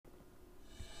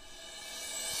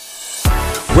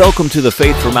Welcome to the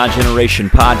Faith for My Generation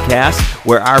podcast,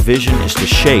 where our vision is to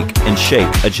shake and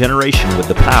shape a generation with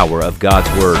the power of God's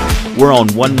Word. We're on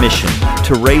one mission,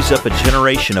 to raise up a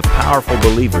generation of powerful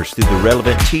believers through the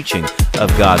relevant teaching of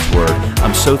God's Word.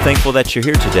 I'm so thankful that you're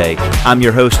here today. I'm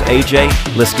your host,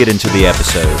 AJ. Let's get into the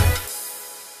episode.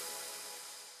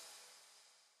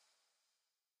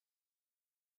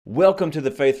 Welcome to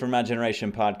the Faith for My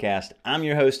Generation podcast. I'm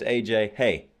your host, AJ.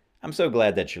 Hey, I'm so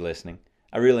glad that you're listening.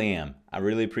 I really am. I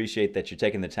really appreciate that you're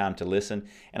taking the time to listen,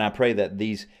 and I pray that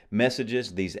these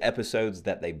messages, these episodes,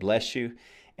 that they bless you.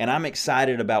 And I'm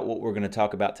excited about what we're going to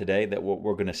talk about today, that what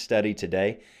we're going to study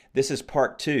today. This is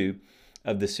part 2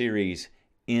 of the series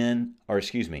Him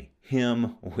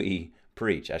We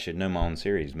Preach. I should know my own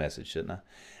series message, shouldn't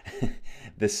I?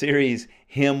 The series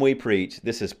Him We Preach.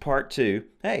 This is part 2.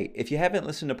 Hey, if you haven't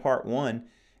listened to part 1,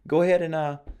 go ahead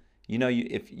and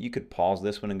if you could pause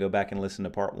this one and go back and listen to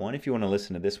part 1. If you want to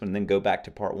listen to this one, then go back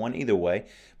to part 1. Either way,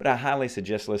 but I highly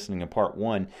suggest listening to part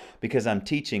 1 because I'm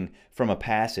teaching from a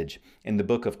passage in the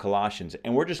book of Colossians,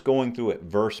 and we're just going through it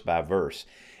verse by verse.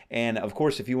 And of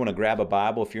course, if you want to grab a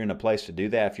Bible, if you're in a place to do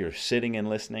that, if you're sitting and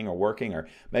listening or working, or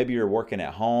maybe you're working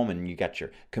at home and you got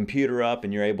your computer up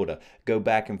and you're able to go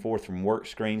back and forth from work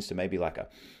screens to maybe like a,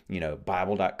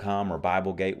 Bible.com or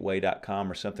BibleGateway.com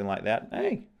or something like that,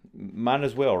 hey, might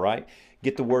as well, right?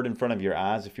 Get the Word in front of your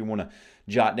eyes. If you want to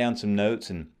jot down some notes,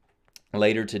 and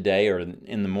later today or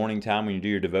in the morning time when you do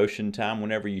your devotion time,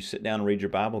 whenever you sit down and read your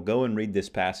Bible, go and read this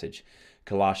passage.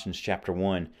 Colossians chapter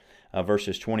 1,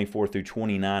 verses 24 through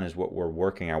 29 is what we're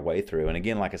working our way through. And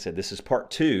again, like I said, this is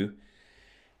part 2.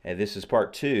 This is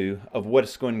part 2 of what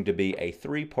is going to be a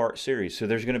 3-part series. So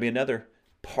there's going to be another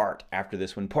part after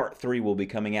this one. Part 3 will be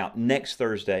coming out next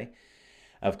Thursday.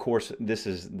 Of course, this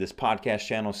podcast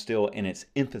channel is still in its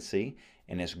infancy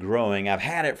and it's growing. I've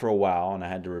had it for a while and I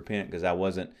had to repent because I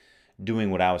wasn't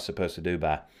doing what I was supposed to do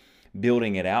by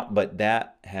building it out, but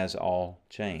that has all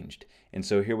changed. And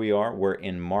so here we are. We're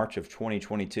in March of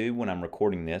 2022 when I'm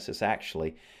recording this. It's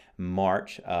actually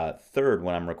March 3rd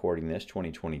when I'm recording this,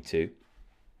 2022.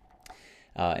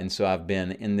 And so I've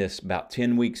been in this about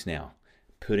 10 weeks now,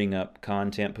 putting up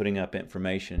content, putting up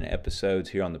information and episodes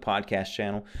here on the podcast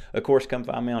channel. Of course, come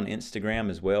find me on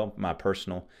Instagram as well, my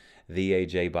personal The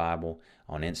AJ Bible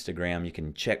on Instagram. You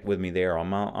can check with me there.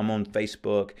 I'm on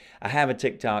Facebook. I have a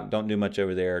TikTok. Don't do much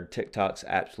over there. TikTok's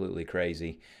absolutely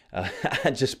crazy.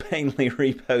 I just painfully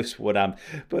repost what I'm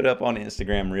put up on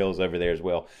Instagram Reels over there as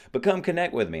well. But come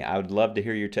connect with me. I would love to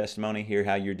hear your testimony, hear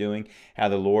how you're doing, how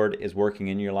the Lord is working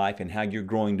in your life, and how you're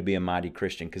growing to be a mighty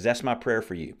Christian, because that's my prayer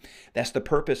for you. That's the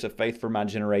purpose of Faith for My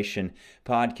Generation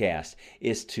podcast,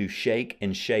 is to shake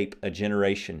and shape a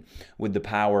generation with the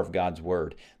power of God's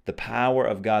Word. The power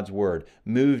of God's Word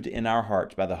moved in our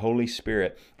hearts by the Holy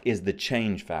Spirit is the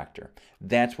change factor.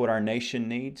 That's what our nation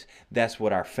needs. That's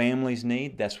what our families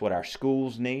need. That's what our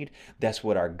schools need. That's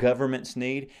what our governments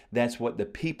need. That's what the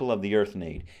people of the earth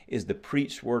need, is the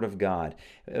preached Word of God,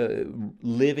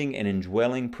 living and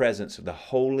indwelling presence of the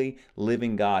holy,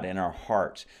 living God in our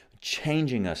hearts,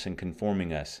 changing us and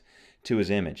conforming us to His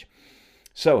image.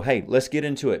 So, hey, let's get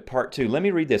into it. Part 2. Let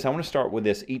me read this. I want to start with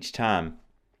this each time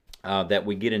that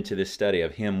we get into this study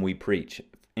of Him We Preach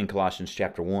in Colossians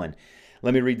chapter 1.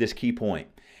 Let me read this key point.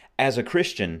 As a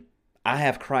Christian, I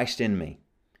have Christ in me.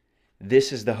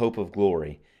 This is the hope of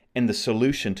glory and the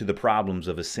solution to the problems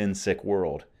of a sin-sick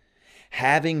world.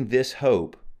 Having this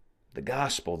hope, the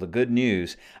gospel, the good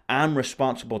news, I'm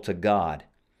responsible to God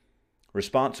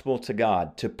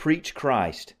to preach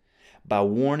Christ by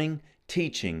warning,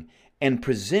 teaching, and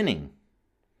presenting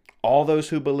all those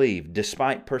who believe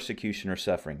despite persecution or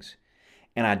sufferings.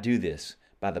 And I do this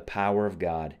by the power of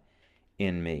God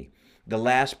in me. The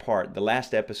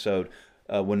last episode,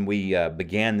 when we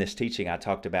began this teaching, I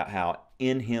talked about how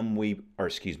Him we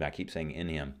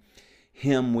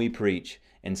preach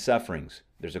in sufferings.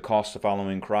 There's a cost to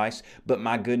following Christ, but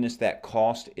my goodness, that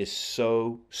cost is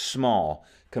so small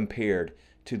compared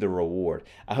to the reward.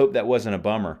 I hope that wasn't a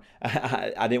bummer.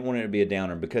 I didn't want it to be a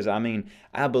downer, because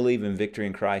I believe in victory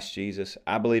in Christ Jesus.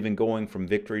 I believe in going from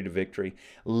victory to victory,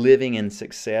 living in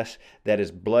success that is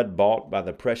blood bought by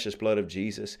the precious blood of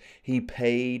Jesus. He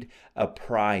paid a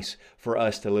price for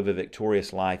us to live a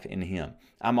victorious life in Him.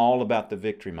 I'm all about the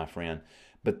victory, my friend,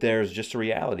 but there's just a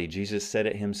reality. Jesus said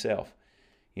it Himself.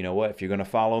 You know what? If you're going to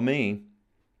follow me,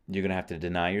 you're going to have to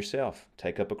deny yourself,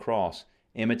 take up a cross,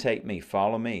 imitate me,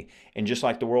 follow me. And just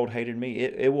like the world hated me,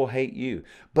 it will hate you.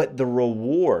 But the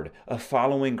reward of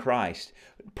following Christ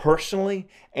personally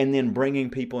and then bringing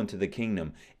people into the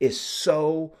kingdom is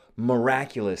so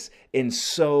miraculous and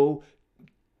so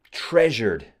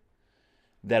treasured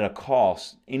that a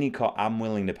cost, any cost, I'm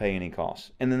willing to pay any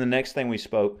cost. And then the next thing we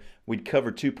spoke, we'd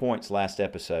covered 2 points last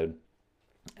episode.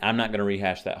 I'm not going to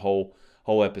rehash that whole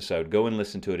episode. Go and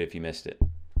listen to it if you missed it.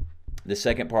 The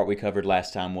second part we covered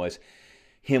last time was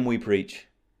Him we preach,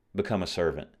 become a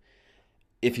servant.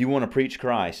 If you want to preach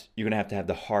Christ, you're going to have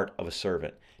the heart of a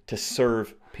servant, to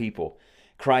serve people.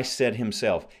 Christ said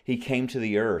Himself, He came to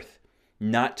the earth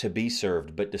not to be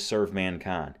served, but to serve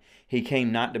mankind. He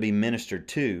came not to be ministered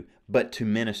to, but to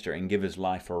minister and give His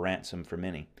life for a ransom for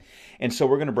many. And so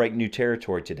we're going to break new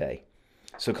territory today.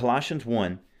 So Colossians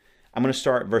 1, I'm going to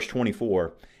start at verse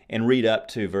 24 and read up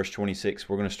to verse 26.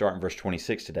 We're going to start in verse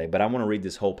 26 today, but I want to read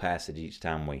this whole passage each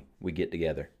time we get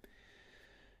together.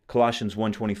 Colossians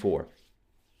 1:24.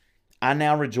 I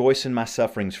now rejoice in my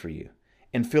sufferings for you,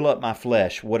 and fill up my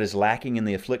flesh what is lacking in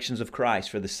the afflictions of Christ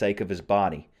for the sake of His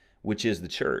body, which is the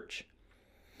church,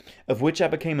 of which I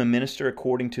became a minister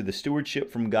according to the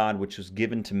stewardship from God which was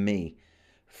given to me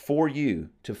for you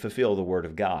to fulfill the word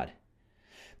of God.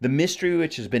 The mystery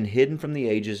which has been hidden from the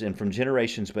ages and from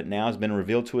generations, but now has been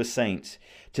revealed to His saints.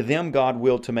 To them God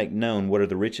willed to make known what are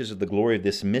the riches of the glory of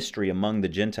this mystery among the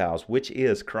Gentiles, which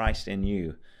is Christ in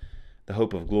you, the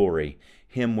hope of glory.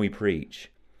 Him we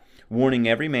preach, warning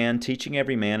every man, teaching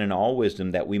every man in all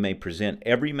wisdom, that we may present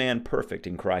every man perfect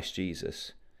in Christ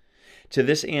Jesus. To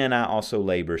this end I also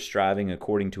labor, striving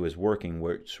according to His working,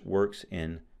 which works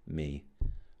in me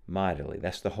mightily.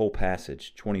 That's the whole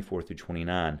passage, 24 through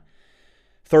 29.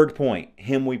 Third point,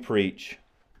 Him we preach,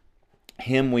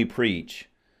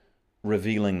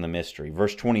 revealing the mystery.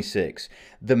 Verse 26,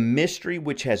 the mystery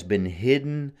which has been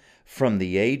hidden from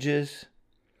the ages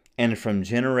and from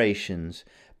generations,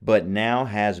 but now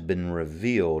has been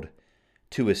revealed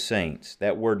to His saints.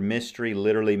 That word mystery,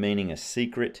 literally meaning a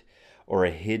secret or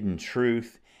a hidden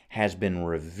truth, has been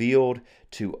revealed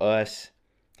to us,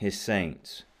 His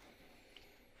saints.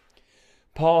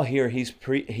 Paul here,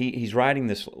 he's writing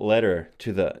this letter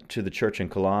to the church in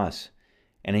Colossae,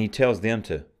 and he tells them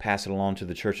to pass it along to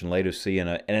the church in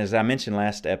Laodicea. And as I mentioned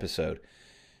last episode,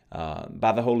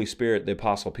 by the Holy Spirit, the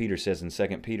Apostle Peter says in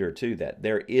 2 Peter 2 that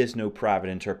there is no private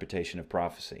interpretation of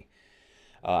prophecy.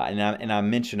 And I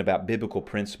mentioned about biblical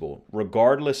principle.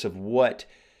 Regardless of what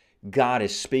God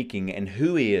is speaking and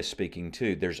who He is speaking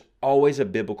to, there's always a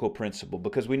biblical principle,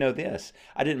 because we know this.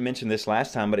 I didn't mention this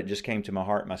last time, but it just came to my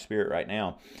heart, my spirit right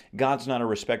now. God's not a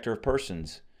respecter of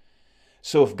persons.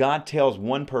 So if God tells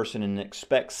one person and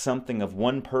expects something of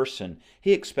one person,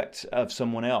 He expects of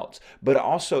someone else. But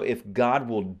also, if God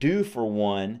will do for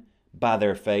one by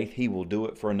their faith, He will do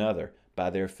it for another by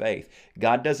their faith.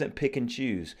 God doesn't pick and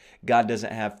choose. God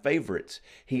doesn't have favorites.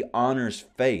 He honors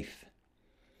faith.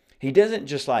 He doesn't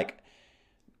just like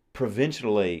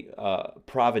providentially,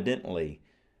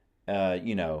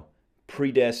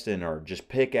 predestine or just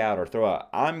pick out or throw out,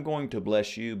 I'm going to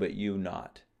bless you, but you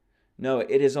not. No,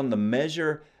 it is on the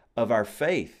measure of our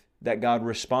faith that God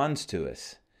responds to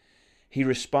us. He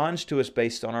responds to us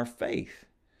based on our faith.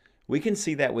 We can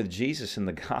see that with Jesus in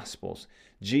the Gospels.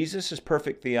 Jesus is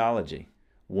perfect theology.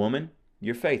 Woman,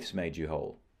 your faith's made you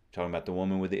whole. Talking about the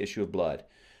woman with the issue of blood.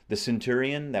 The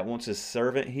centurion that wants his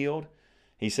servant healed,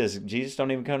 he says, Jesus,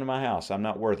 don't even come to my house. I'm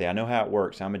not worthy. I know how it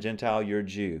works. I'm a Gentile, you're a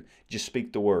Jew. Just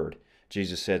speak the word.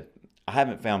 Jesus said, I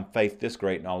haven't found faith this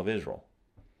great in all of Israel.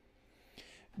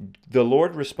 The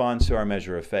Lord responds to our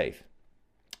measure of faith.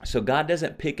 So God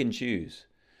doesn't pick and choose.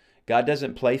 God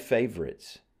doesn't play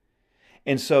favorites.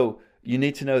 And so you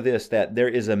need to know this, that there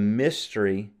is a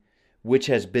mystery which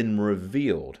has been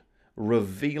revealed,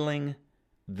 revealing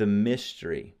the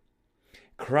mystery.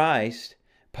 Christ,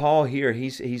 Paul here,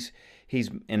 he's,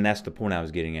 and that's the point I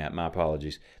was getting at, my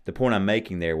apologies. The point I'm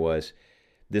making there was,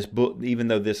 this book, even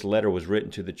though this letter was written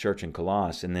to the church in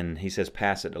Colossae, and then he says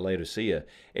pass it to Laodicea,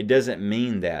 it doesn't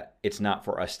mean that it's not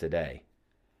for us today.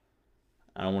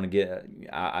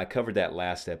 I covered that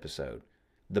last episode.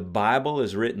 The Bible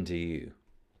is written to you.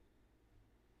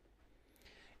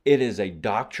 It is a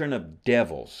doctrine of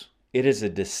devils. It is a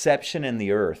deception in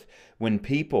the earth when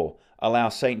people allow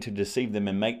Satan to deceive them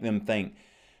and make them think,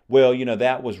 well,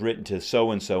 that was written to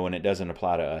so-and-so and it doesn't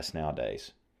apply to us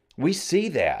nowadays. We see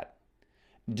that.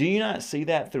 Do you not see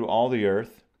that through all the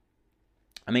earth?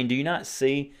 I mean, do you not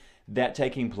see that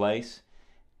taking place,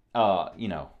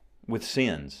 with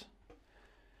sins?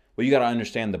 Well, you got to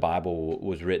understand the Bible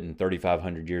was written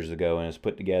 3,500 years ago and is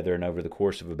put together and over the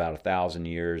course of about 1,000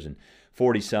 years and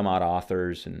 40 some odd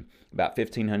authors and about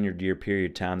 1,500 year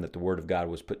period of time that the Word of God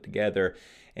was put together.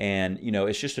 And,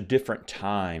 it's just a different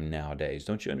time nowadays.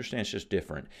 Don't you understand? It's just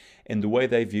different. And the way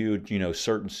they viewed,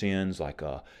 certain sins like,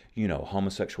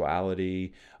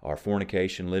 homosexuality or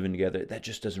fornication, living together, that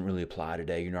just doesn't really apply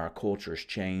today. Our culture has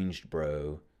changed,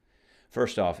 bro.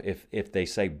 First off, if they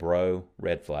say bro,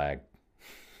 red flag.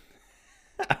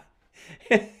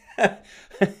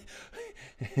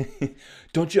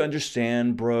 Don't you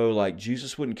understand, bro? Like,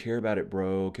 Jesus wouldn't care about it,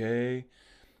 bro, okay?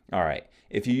 All right.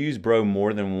 If you use bro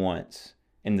more than once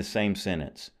in the same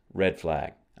sentence, red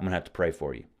flag. I'm going to have to pray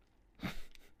for you.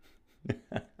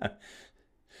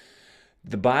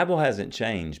 The Bible hasn't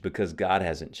changed because God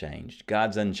hasn't changed.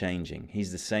 God's unchanging.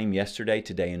 He's the same yesterday,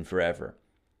 today, and forever.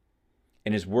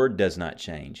 And His Word does not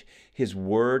change. His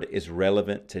Word is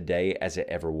relevant today as it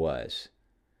ever was.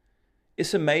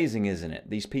 It's amazing, isn't it?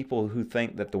 These people who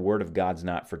think that the Word of God's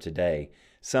not for today,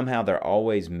 somehow they're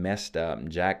always messed up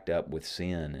and jacked up with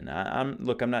sin. And I'm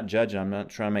not judging. I'm not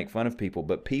trying to make fun of people.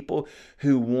 But people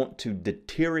who want to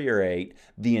deteriorate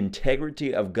the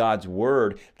integrity of God's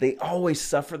Word, they always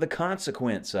suffer the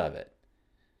consequence of it.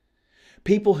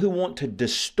 People who want to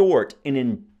distort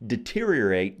and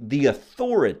deteriorate the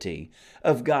authority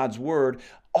of God's Word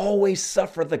always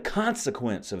suffer the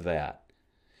consequence of that.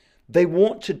 They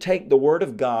want to take the Word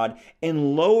of God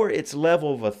and lower its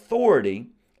level of authority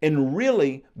and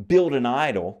really build an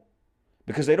idol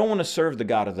because they don't want to serve the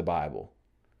God of the Bible.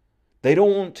 They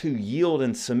don't want to yield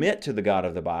and submit to the God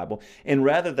of the Bible, and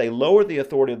rather they lower the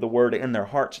authority of the Word in their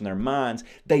hearts and their minds.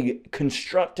 They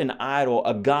construct an idol,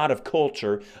 a God of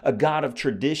culture, a God of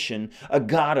tradition, a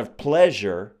God of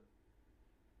pleasure,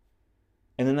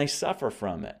 and then they suffer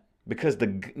from it because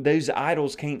those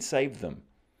idols can't save them.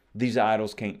 These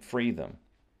idols can't free them.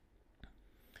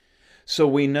 So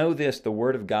we know this, the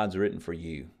Word of God's written for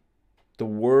you. The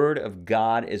Word of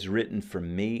God is written for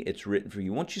me. It's written for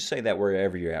you. Won't you say that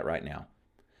wherever you're at right now?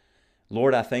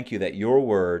 Lord, I thank you that your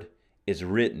Word is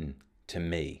written to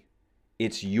me.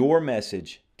 It's your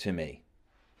message to me.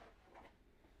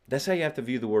 That's how you have to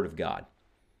view the Word of God.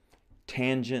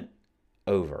 Tangent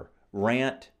over.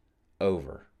 Rant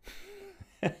over.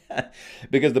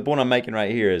 Because the point I'm making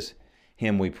right here is,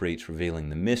 Him we preach, revealing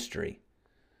the mystery.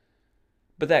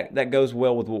 But that goes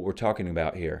well with what we're talking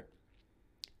about here.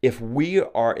 If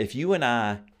you and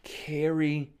I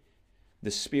carry the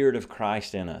Spirit of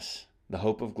Christ in us, the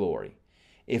hope of glory,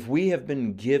 if we have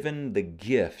been given the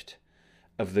gift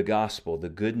of the gospel, the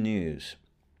good news,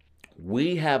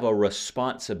 we have a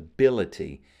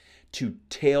responsibility to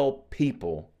tell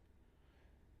people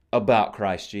about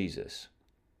Christ Jesus.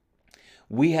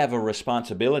 We have a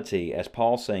responsibility, as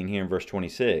Paul's saying here in verse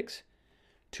 26,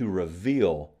 to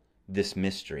reveal this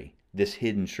mystery, this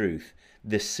hidden truth,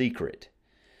 this secret.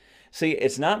 See,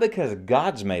 it's not because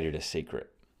God's made it a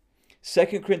secret.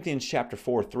 2 Corinthians chapter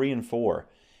 4, 3 and 4,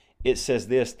 it says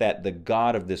this, that the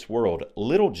God of this world,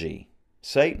 little g,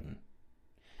 Satan.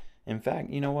 In fact,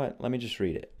 you know what? Let me just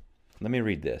read it. Let me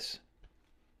read this.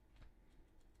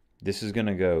 This is going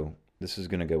to go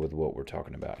with what we're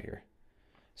talking about here.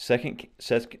 2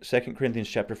 Corinthians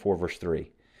chapter 4, verse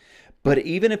 3. But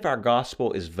even if our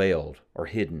gospel is veiled or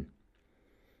hidden,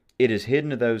 it is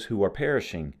hidden to those who are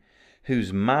perishing,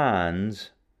 whose minds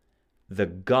the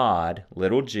God,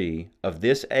 little g, of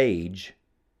this age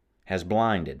has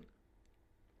blinded,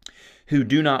 who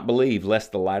do not believe,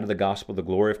 lest the light of the gospel, the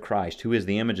glory of Christ, who is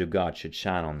the image of God, should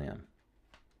shine on them.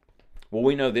 Well,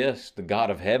 we know this, the God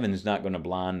of heaven is not going to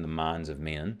blind the minds of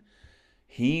men.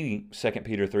 He, 2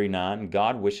 Peter 3:9,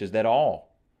 God wishes that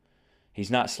all.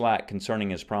 He's not slack concerning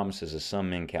His promises, as some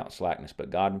men count slackness, but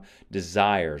God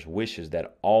wishes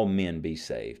that all men be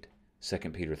saved. 2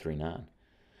 Peter 3:9.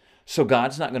 So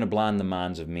God's not going to blind the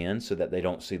minds of men so that they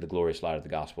don't see the glorious light of the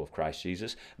gospel of Christ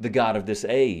Jesus. The God of this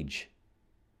age,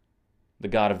 the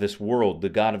God of this world, the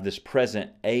God of this present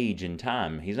age and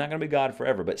time. He's not going to be God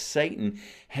forever, but Satan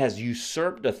has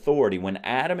usurped authority. When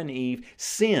Adam and Eve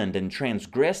sinned and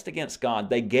transgressed against God,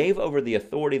 they gave over the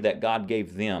authority that God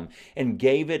gave them and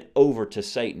gave it over to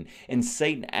Satan. And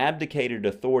Satan abdicated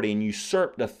authority and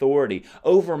usurped authority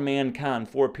over mankind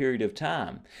for a period of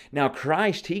time. Now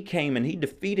Christ, He came and He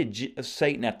defeated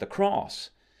Satan at the cross.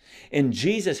 And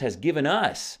Jesus has given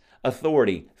us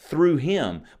authority through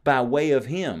Him, by way of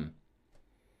Him.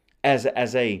 As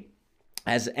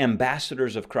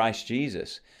ambassadors of Christ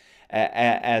Jesus,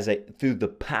 through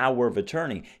the power of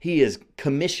attorney, He has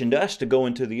commissioned us to go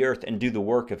into the earth and do the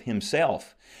work of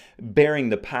Himself, bearing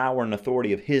the power and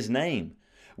authority of His name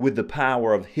with the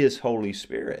power of His Holy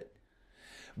Spirit.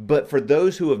 But for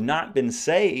those who have not been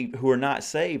saved, who are not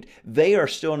saved, they are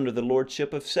still under the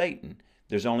lordship of Satan.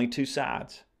 There's only two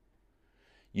sides.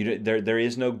 There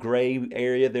is no gray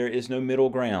area. There is no middle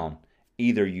ground.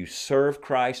 Either you serve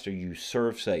Christ or you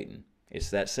serve Satan. It's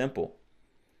that simple.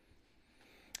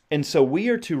 And so we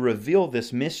are to reveal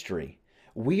this mystery.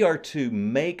 We are to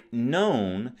make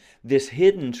known this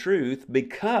hidden truth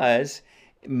because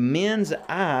men's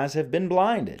eyes have been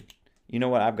blinded. You know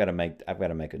what? I've got to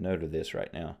make a note of this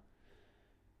right now,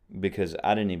 because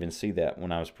I didn't even see that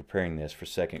when I was preparing this for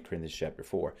 2 Corinthians chapter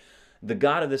 4. The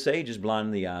God of this age is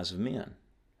blinding the eyes of men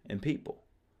and people,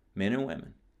 men and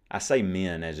women. I say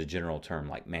men as a general term,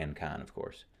 like mankind, of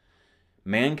course.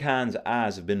 Mankind's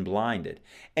eyes have been blinded.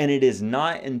 And it is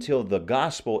not until the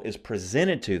gospel is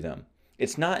presented to them.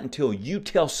 It's not until you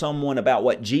tell someone about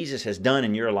what Jesus has done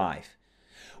in your life.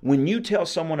 When you tell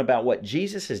someone about what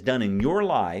Jesus has done in your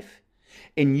life,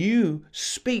 and you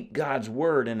speak God's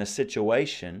word in a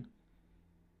situation,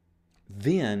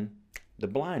 then the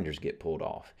blinders get pulled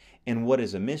off. And what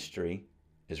is a mystery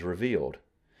is revealed.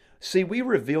 See, we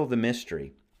reveal the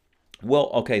mystery.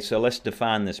 Well, okay, so let's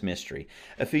define this mystery.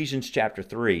 Ephesians chapter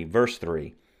 3, verse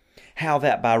 3. How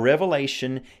that by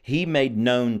revelation he made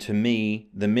known to me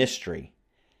the mystery.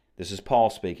 This is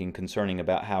Paul speaking concerning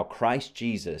about how Christ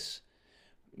Jesus,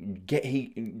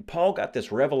 Paul got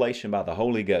this revelation by the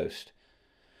Holy Ghost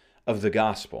of the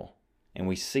gospel. And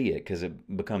we see it because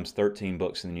it becomes 13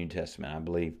 books in the New Testament, I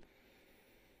believe.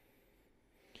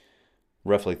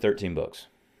 Roughly 13 books.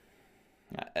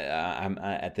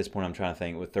 At this point, I'm trying to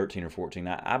think with 13 or 14.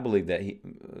 I believe that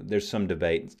there's some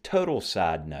debate. Total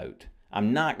side note.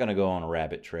 I'm not going to go on a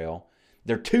rabbit trail.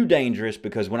 They're too dangerous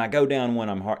because when I go down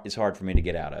one, it's hard for me to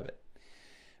get out of it.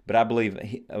 But I believe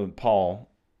Paul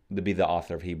to be the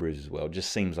author of Hebrews as well. It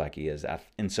just seems like he is.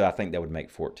 And so I think that would make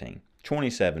 14.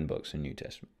 27 books in the New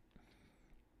Testament.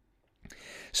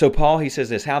 So Paul, he says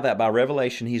this, how that by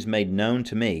revelation he's made known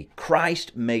to me.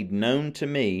 Christ made known to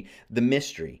me the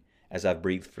mystery, as I've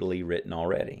briefly written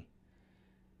already.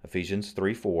 Ephesians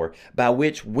 3:4, by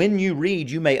which when you read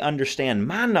you may understand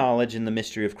my knowledge in the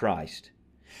mystery of Christ,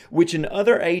 which in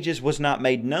other ages was not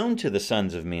made known to the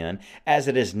sons of men, as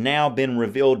it has now been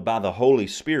revealed by the Holy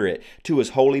Spirit to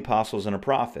his holy apostles and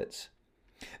prophets,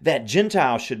 that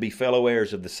Gentiles should be fellow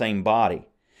heirs of the same body,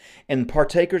 and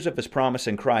partakers of his promise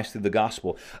in Christ through the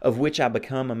gospel, of which I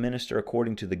become a minister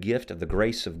according to the gift of the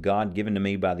grace of God given to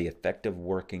me by the effective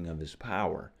working of his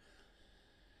power.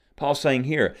 Paul's saying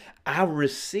here, I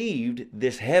received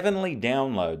this heavenly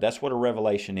download. That's what a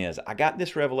revelation is. I got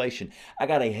this revelation. I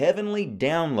got a heavenly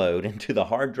download into the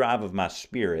hard drive of my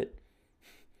spirit.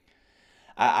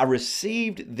 I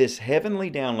received this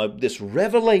heavenly download, this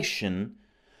revelation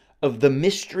of the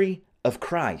mystery of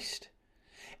Christ.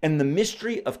 And the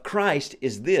mystery of Christ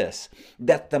is this,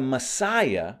 that the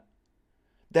Messiah,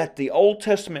 that the Old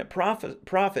Testament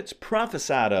prophets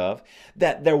prophesied of,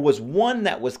 that there was one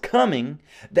that was coming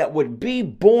that would be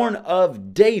born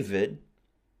of David,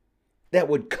 that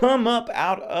would come up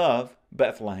out of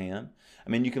Bethlehem. I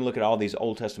mean, you can look at all these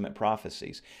Old Testament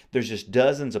prophecies. There's just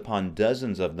dozens upon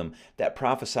dozens of them that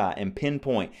prophesy and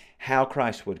pinpoint how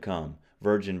Christ would come,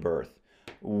 virgin birth,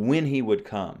 when he would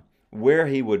come, where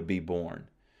he would be born,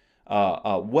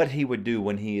 what he would do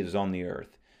when he is on the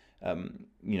earth,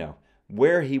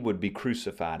 where he would be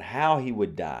crucified, how he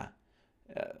would die.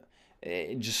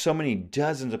 Just so many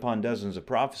dozens upon dozens of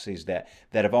prophecies that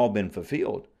have all been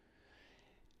fulfilled.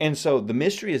 And so the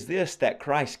mystery is this, that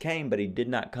Christ came, but he did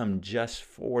not come just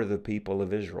for the people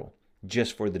of Israel,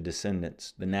 just for the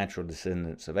descendants, the natural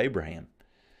descendants of Abraham.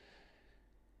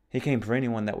 He came for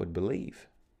anyone that would believe.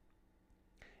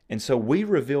 And so we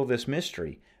reveal this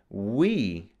mystery.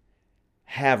 We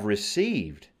have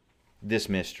received this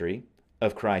mystery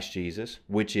of Christ Jesus,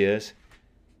 which is,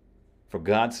 for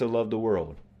God so loved the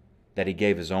world, that he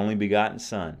gave his only begotten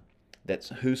Son, that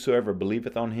whosoever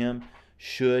believeth on him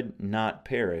should not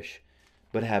perish,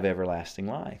 but have everlasting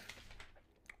life.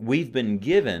 We've been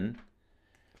given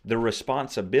the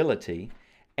responsibility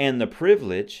and the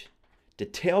privilege to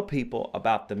tell people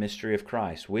about the mystery of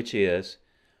Christ, which is,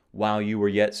 while you were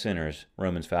yet sinners,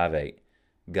 Romans 5:8,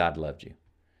 God loved you.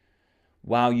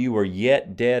 While you were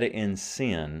yet dead in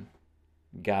sin,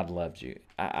 God loved you.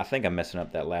 I think I'm messing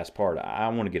up that last part. I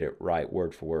want to get it right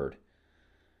word for word.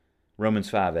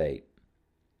 Romans 5:8.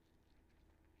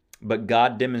 But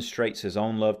God demonstrates his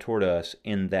own love toward us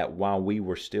in that while we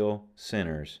were still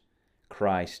sinners,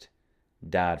 Christ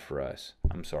died for us.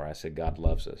 I'm sorry, I said God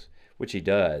loves us, which he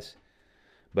does.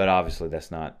 But obviously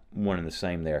that's not one and the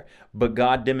same there. But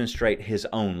God demonstrates his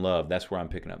own love. That's where I'm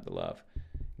picking up the love.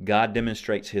 God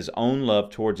demonstrates his own love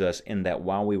towards us in that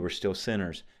while we were still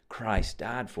sinners, Christ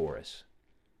died for us.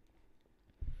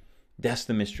 That's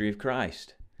the mystery of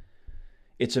Christ.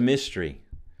 It's a mystery.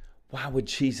 Why would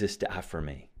Jesus die for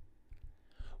me?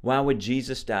 Why would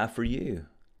Jesus die for you?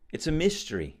 It's a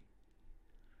mystery.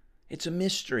 It's a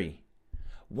mystery.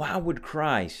 Why would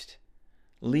Christ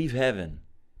leave heaven?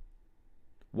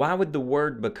 Why would the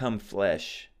Word become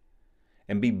flesh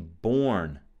and be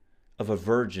born of a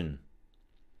virgin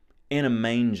in a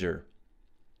manger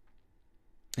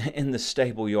in the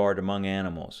stable yard among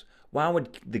animals? Why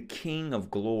would the King of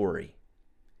glory,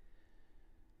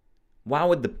 why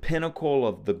would the pinnacle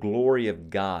of the glory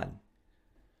of God,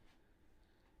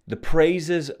 the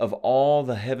praises of all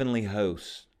the heavenly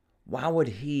hosts, why would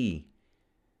He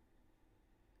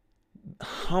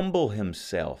humble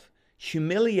Himself,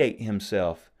 humiliate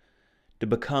Himself to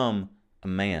become a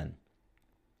man,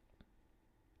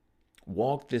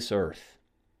 walk this earth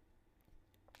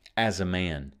as a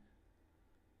man?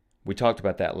 We talked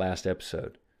about that last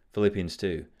episode, Philippians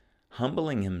 2.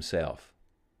 Humbling Himself,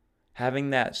 having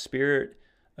that spirit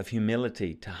of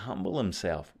humility to humble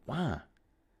Himself. Why?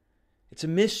 It's a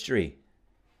mystery.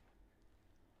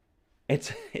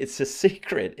 It's a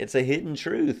secret. It's a hidden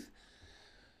truth.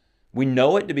 We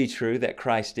know it to be true that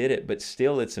Christ did it, but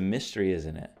still it's a mystery,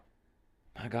 isn't it?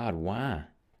 My God, why?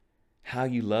 How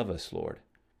You love us, Lord.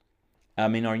 I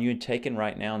mean, are you taken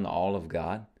right now in the all of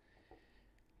God?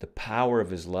 The power of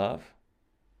His love?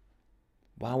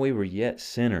 While we were yet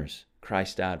sinners,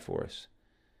 Christ died for us.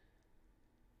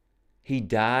 He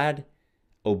died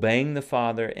obeying the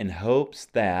Father in hopes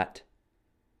that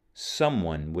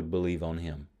someone would believe on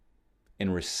Him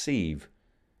and receive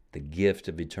the gift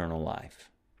of eternal life.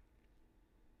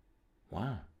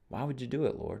 Why? Why would You do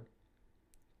it, Lord?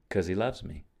 Because He loves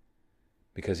me.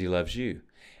 Because He loves you.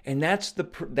 And that's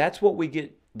what we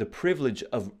get the privilege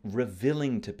of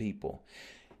revealing to people.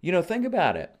 You know, think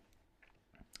about it.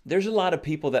 There's a lot of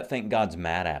people that think God's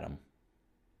mad at them.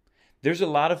 There's a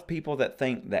lot of people that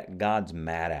think that God's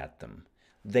mad at them.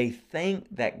 They think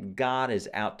that God is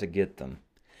out to get them.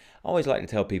 I always like to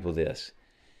tell people this.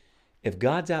 If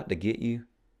God's out to get you,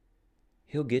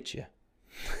 He'll get you.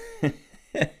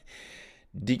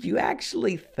 Do you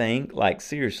actually think, like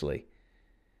seriously,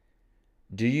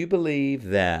 do you believe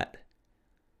that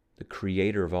the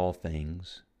Creator of all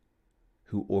things,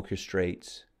 who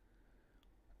orchestrates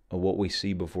what we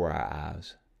see before our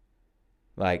eyes,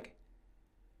 like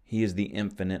He is the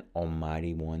infinite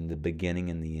almighty one, the beginning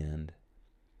and the end.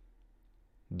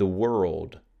 The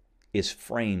world is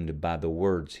framed by the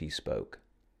words He spoke.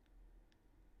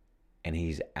 And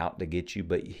He's out to get you,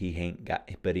 but He ain't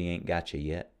got you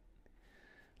yet.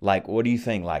 Like, what do you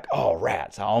think? Like, oh,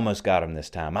 rats, I almost got him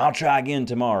this time. I'll try again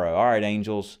tomorrow. All right,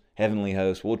 angels, heavenly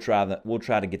hosts, we'll try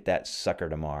to get that sucker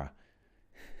tomorrow.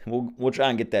 We'll try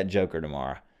and get that joker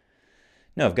tomorrow.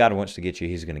 No, if God wants to get you,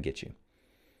 He's going to get you.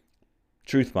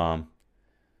 Truth bomb.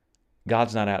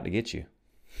 God's not out to get you.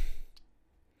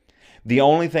 The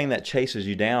only thing that chases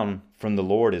you down from the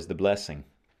Lord is the blessing.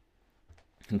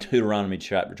 Deuteronomy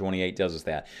chapter 28 tells us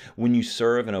that. When you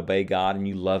serve and obey God and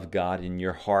you love God and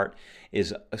your heart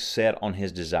is set on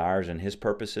His desires and His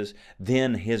purposes,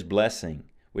 then His blessing,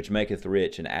 which maketh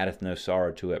rich and addeth no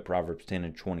sorrow to it, Proverbs 10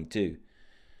 and 22,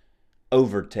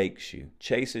 overtakes you,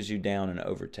 chases you down and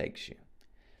overtakes you.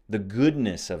 The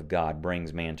goodness of God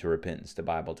brings man to repentance, the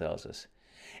Bible tells us.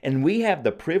 And we have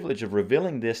the privilege of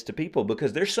revealing this to people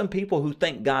because there's some people who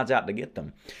think God's out to get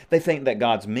them. They think that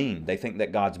God's mean. They think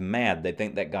that God's mad. They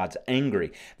think that God's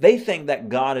angry. They think that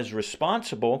God is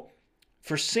responsible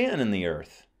for sin in the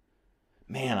earth.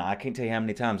 Man, I can't tell you how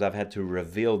many times I've had to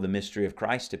reveal the mystery of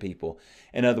Christ to people.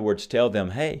 In other words, tell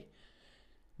them, hey,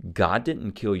 God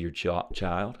didn't kill your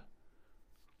child.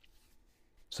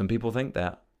 Some people think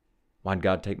that. Why'd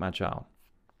God take my child?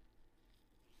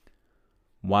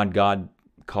 Why'd God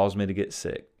cause me to get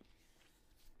sick?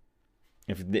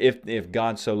 If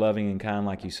God's so loving and kind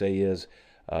like You say He is,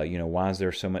 why is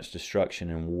there so much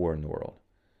destruction and war in the world?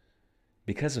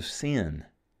 Because of sin.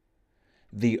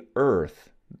 The earth,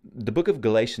 the book of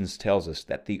Galatians tells us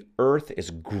that the earth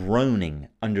is groaning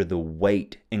under the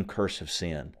weight and curse of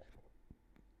sin,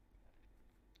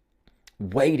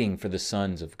 waiting for the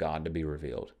sons of God to be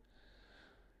revealed.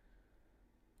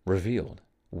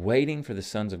 Waiting for the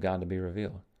sons of God to be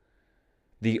revealed.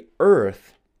 The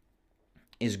earth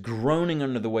is groaning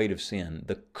under the weight of sin.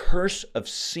 The curse of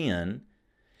sin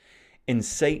and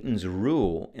Satan's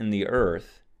rule in the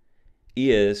earth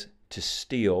is to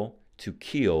steal, to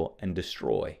kill, and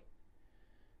destroy.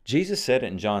 Jesus said it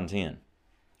in John 10.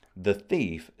 The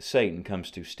thief, Satan,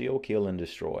 comes to steal, kill, and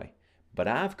destroy. But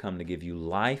I've come to give you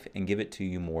life and give it to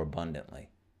you more abundantly.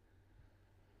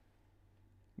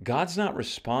 God's not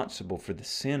responsible for the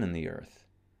sin in the earth.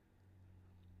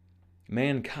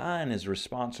 Mankind is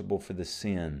responsible for the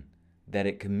sin that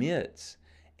it commits,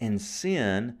 and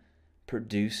sin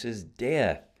produces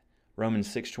death. Romans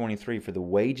 6:23, for the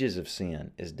wages of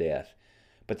sin is death,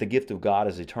 but the gift of God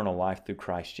is eternal life through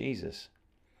Christ Jesus.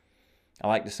 I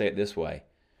like to say it this way: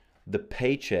 the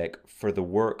paycheck for the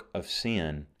work of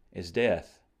sin is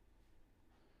death.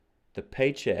 The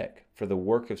paycheck for the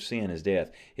work of sin is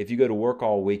death. If you go to work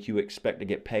all week, you expect to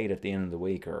get paid at the end of the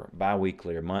week, or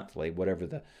bi-weekly or monthly, whatever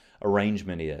the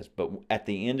arrangement is. But at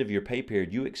the end of your pay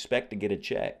period, you expect to get a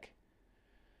check.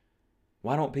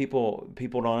 Why don't people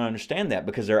don't understand that?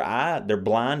 Because they're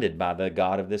blinded by the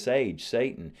god of this age,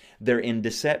 Satan. They're in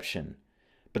deception.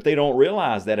 But they don't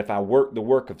realize that if I work the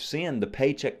work of sin, the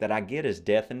paycheck that I get is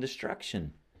death and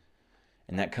destruction.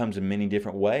 And that comes in many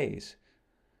different ways.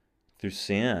 Through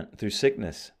sin, through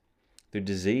sickness, through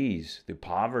disease, through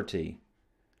poverty,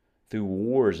 through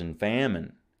wars and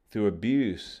famine, through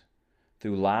abuse,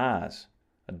 through lies,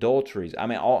 adulteries.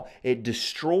 It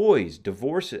destroys,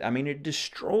 divorces. It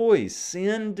destroys.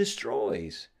 Sin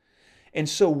destroys. And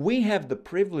so we have the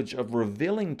privilege of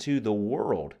revealing to the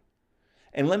world.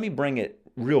 And let me bring it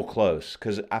real close,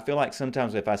 because I feel like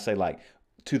sometimes if I say like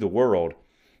to the world,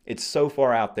 it's so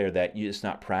far out there that it's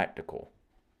not practical.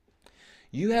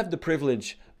 You have the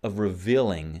privilege of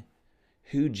revealing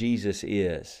who Jesus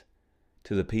is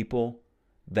to the people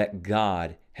that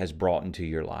God has brought into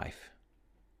your life.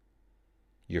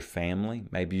 Your family,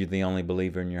 maybe you're the only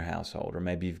believer in your household, or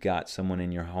maybe you've got someone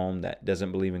in your home that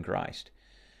doesn't believe in Christ.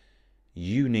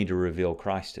 You need to reveal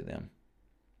Christ to them.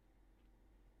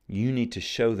 You need to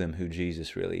show them who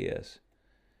Jesus really is.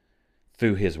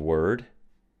 Through His Word,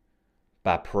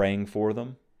 by praying for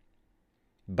them,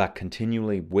 by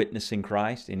continually witnessing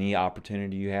Christ, any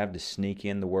opportunity you have to sneak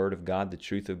in the Word of God, the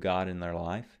truth of God in their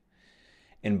life,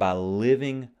 and by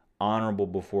living honorable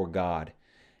before God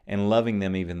and loving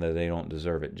them even though they don't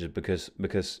deserve it, just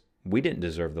because we didn't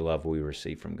deserve the love we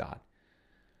received from God.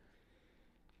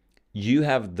 You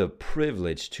have the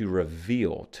privilege to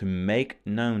reveal, to make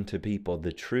known to people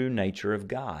the true nature of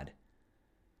God.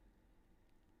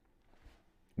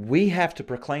 We have to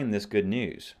proclaim this good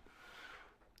news.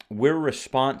 We're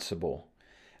responsible.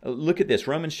 Look at this,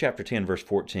 Romans chapter 10, verse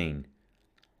 14.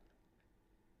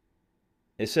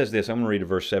 It says this, I'm going to read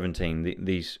verse 17,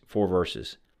 these 4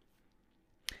 verses.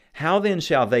 How then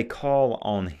shall they call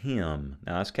on Him?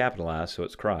 Now it's capitalized, so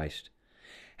it's Christ.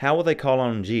 How will they call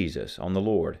on Jesus, on the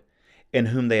Lord, in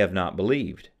whom they have not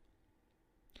believed?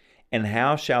 And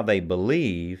how shall they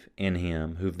believe in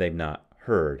Him whom they've not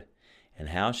heard? And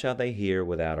how shall they hear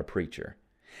without a preacher?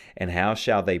 And how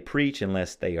shall they preach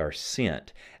unless they are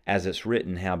sent? As it's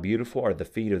written, how beautiful are the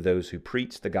feet of those who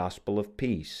preach the gospel of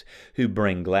peace, who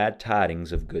bring glad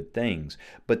tidings of good things.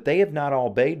 But they have not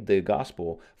obeyed the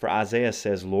gospel. For Isaiah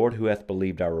says, Lord, who hath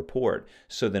believed our report?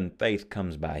 So then faith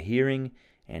comes by hearing,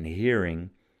 and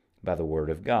hearing by the word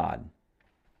of God.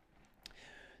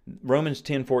 Romans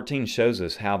 10:14 shows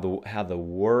us how the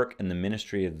work and the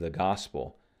ministry of the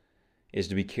gospel is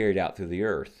to be carried out through the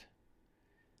earth.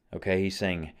 Okay, he's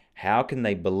saying, how can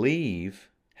they believe?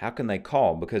 How can they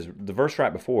call? Because the verse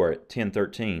right before it,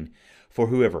 10:13, for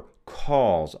whoever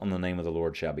calls on the name of the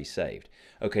Lord shall be saved.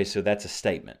 Okay, so that's a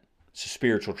statement. It's a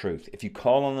spiritual truth. If you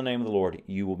call on the name of the Lord,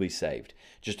 you will be saved.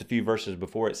 Just a few verses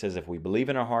before it says, if we believe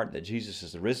in our heart that Jesus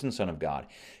is the risen Son of God,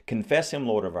 confess Him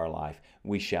Lord of our life,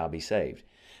 we shall be saved.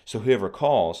 So whoever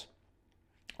calls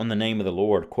on the name of the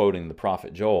Lord, quoting the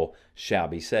prophet Joel, shall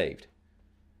be saved.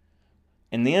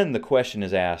 And then the question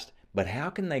is asked, but how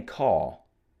can they call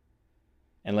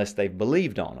unless they've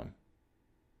believed on Him?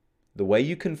 The way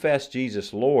you confess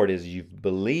Jesus Lord is you've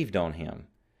believed on Him.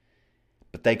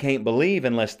 But they can't believe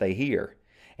unless they hear.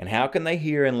 And how can they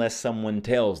hear unless someone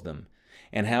tells them?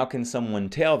 And how can someone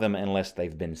tell them unless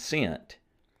they've been sent?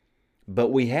 But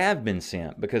we have been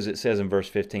sent, because it says in verse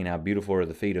 15, how beautiful are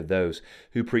the feet of those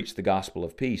who preach the gospel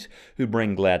of peace, who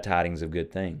bring glad tidings of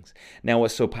good things. Now,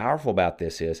 what's so powerful about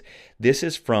this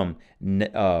is from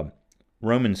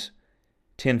Romans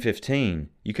 10:15.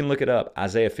 You can look it up,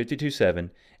 Isaiah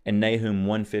 52:7 and Nahum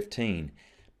 1:15.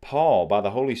 Paul, by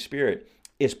the Holy Spirit,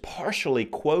 is partially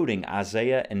quoting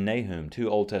Isaiah and Nahum, 2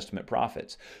 Old Testament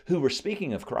prophets, who were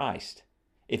speaking of Christ.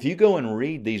 If you go and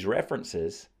read these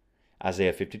references,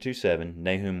 Isaiah 52:7,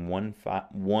 Nahum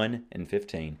 1 and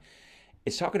 15,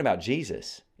 it's talking about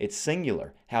Jesus. It's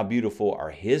singular. How beautiful are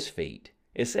His feet.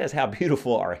 It says, how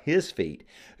beautiful are His feet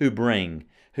who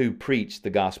preach the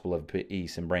gospel of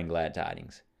peace and bring glad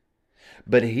tidings.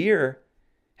 But here,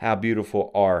 how beautiful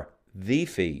are the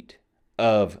feet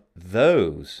of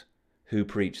those who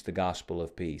preach the gospel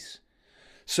of peace.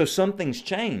 So something's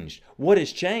changed. What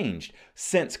has changed?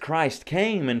 Since Christ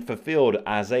came and fulfilled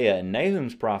Isaiah and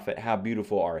Nahum's prophet, how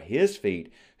beautiful are his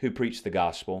feet who preach the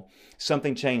gospel.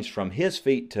 Something changed from his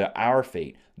feet to our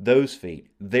feet, those feet,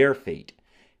 their feet.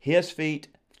 His feet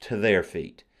to their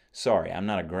feet. Sorry, I'm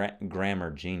not a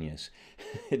grammar genius.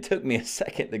 It took me a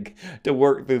second to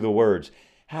work through the words.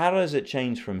 How does it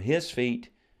change from his feet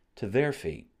to their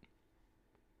feet?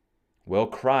 Well,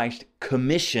 Christ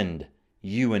commissioned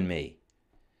you and me.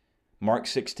 Mark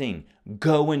 16,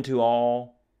 go into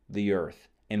all the earth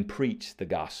and preach the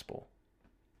gospel.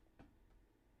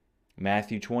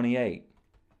 Matthew 28,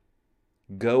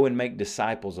 go and make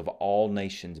disciples of all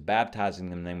nations, baptizing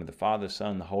them in the name of the Father, the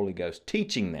Son, and the Holy Ghost,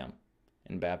 teaching them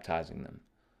and baptizing them.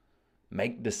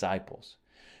 Make disciples.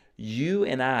 You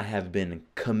and I have been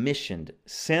commissioned,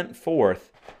 sent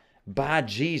forth by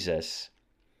Jesus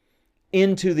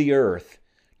into the earth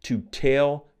to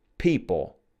tell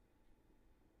people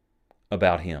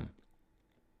about him.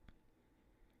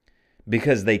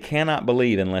 Because they cannot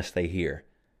believe unless they hear.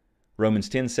 Romans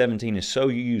 10:17 is so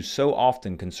used so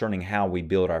often concerning how we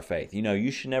build our faith. You know,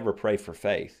 you should never pray for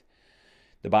faith.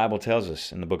 The Bible tells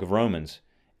us in the book of Romans,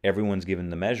 everyone's given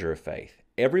the measure of faith.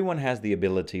 Everyone has the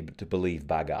ability to believe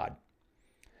by God.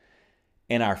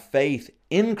 And our faith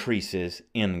increases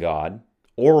in God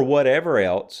or whatever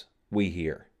else we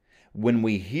hear. When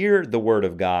we hear the word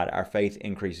of God, our faith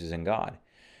increases in God.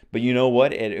 But you know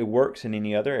what? It works in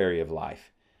any other area of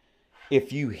life.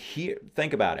 If you hear,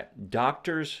 think about it.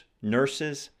 Doctors,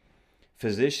 nurses,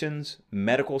 physicians,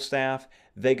 medical staff,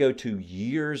 they go to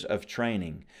years of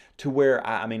training to where,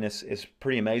 I mean, it's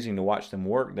pretty amazing to watch them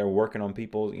work. They're working on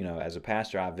people. You know, as a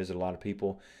pastor, I visit a lot of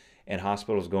people in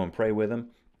hospitals, go and pray with them.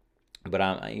 But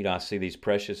I see these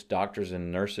precious doctors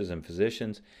and nurses and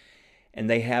physicians, and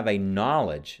they have a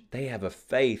knowledge, they have a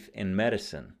faith in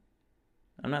medicine.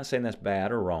 I'm not saying that's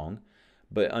bad or wrong,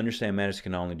 but understand medicine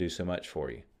can only do so much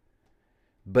for you.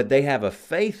 But they have a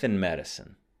faith in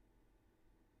medicine.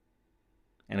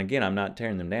 And again, I'm not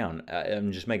tearing them down.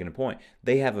 I'm just making a point.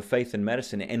 They have a faith in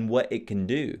medicine and what it can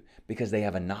do because they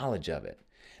have a knowledge of it.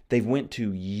 They've went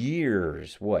to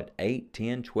years, 8,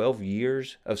 10, 12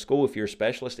 years of school, if you're a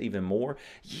specialist, even more.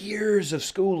 Years of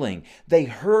schooling. They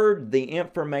heard the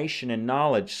information and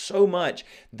knowledge so much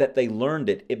that they learned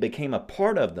it. It became a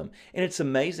part of them. And it's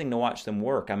amazing to watch them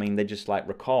work. I mean, they just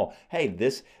recall, hey,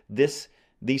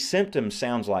 these symptoms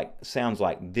sounds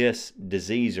like this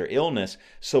disease or illness,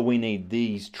 so we need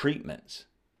these treatments.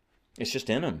 It's just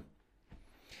in them.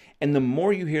 And the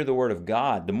more you hear the Word of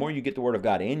God, the more you get the Word of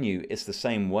God in you, it's the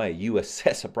same way. You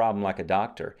assess a problem like a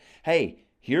doctor. Hey,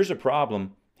 here's a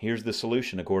problem. Here's the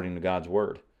solution according to God's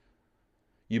Word.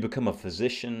 You become a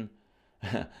physician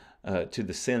to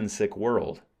the sin-sick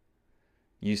world.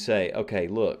 You say, okay,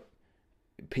 look,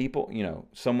 people,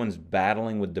 someone's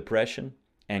battling with depression,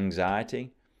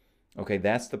 anxiety. Okay,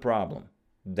 that's the problem.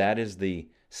 That is the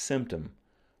symptom.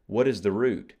 What is the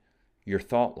root? Your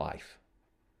thought life.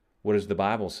 What does the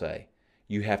Bible say?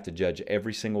 You have to judge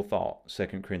every single thought, 2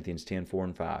 Corinthians 10, 4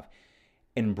 and 5,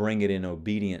 and bring it in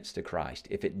obedience to Christ.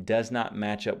 If it does not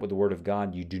match up with the Word of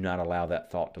God, you do not allow that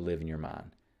thought to live in your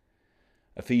mind.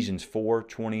 Ephesians 4,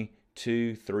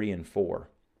 22, 3 and 4.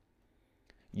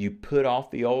 You put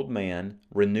off the old man,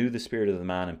 renew the spirit of the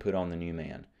mind, and put on the new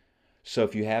man. So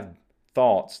if you have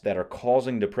thoughts that are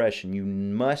causing depression, you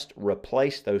must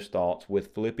replace those thoughts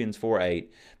with Philippians 4:8,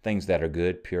 things that are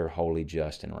good, pure, holy,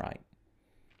 just, and right.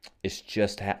 It's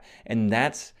just and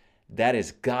that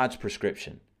is God's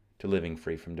prescription to living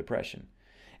free from depression.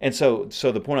 And so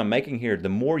the point I'm making here, the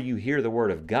more you hear the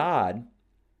Word of God,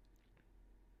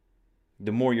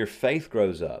 the more your faith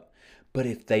grows up. But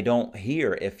if you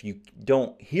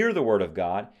don't hear the Word of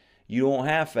God, you won't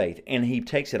have faith. And he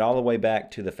takes it all the way back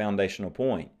to the foundational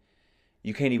point.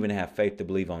 You can't even have faith to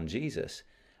believe on Jesus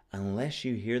unless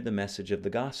you hear the message of the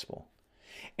gospel.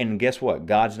 And guess what?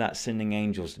 God's not sending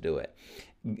angels to do it.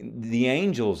 The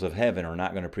angels of heaven are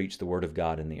not going to preach the Word of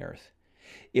God in the earth.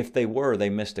 If they were,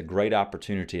 they missed a great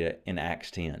opportunity in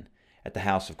Acts 10 at the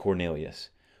house of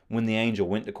Cornelius. When the angel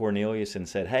went to Cornelius and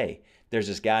said, hey, there's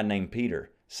this guy named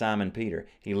Peter, Simon Peter.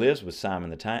 He lives with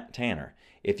Simon the tanner.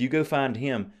 If you go find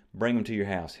him, bring him to your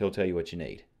house. He'll tell you what you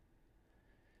need.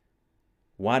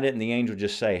 Why didn't the angel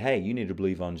just say, hey, you need to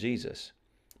believe on Jesus?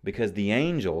 Because the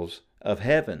angels of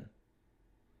heaven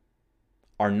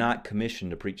are not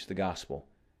commissioned to preach the gospel.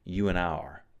 You and I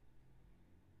are.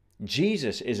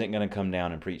 Jesus isn't going to come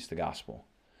down and preach the gospel.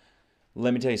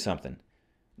 Let me tell you something.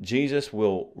 Jesus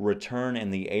will return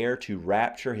in the air to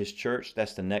rapture his church.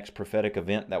 That's the next prophetic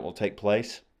event that will take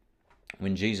place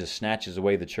when Jesus snatches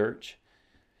away the church.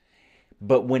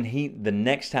 But when the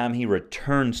next time he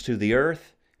returns to the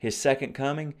earth, his second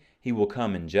coming, he will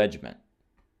come in judgment.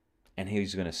 And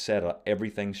he's going to set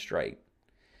everything straight.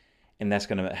 And that's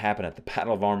going to happen at the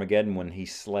Battle of Armageddon when he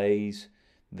slays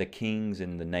the kings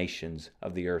and the nations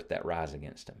of the earth that rise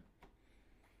against him.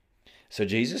 So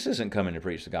Jesus isn't coming to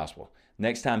preach the gospel.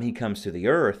 Next time he comes to the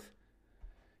earth,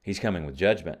 he's coming with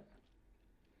judgment.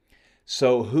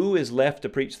 So who is left to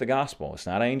preach the gospel? It's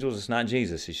not angels, it's not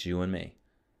Jesus, it's you and me.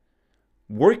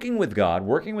 Working with God,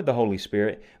 working with the Holy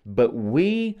Spirit, but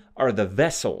we are the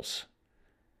vessels.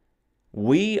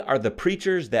 We are the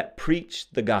preachers that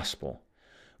preach the gospel.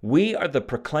 We are the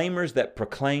proclaimers that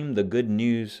proclaim the good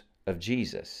news of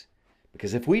Jesus.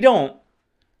 Because if we don't,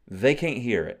 they can't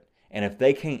hear it. And if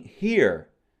they can't hear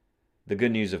the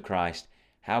good news of Christ,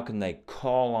 how can they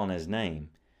call on His name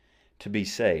to be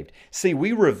saved? See,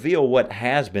 we reveal what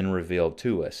has been revealed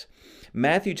to us.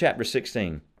 Matthew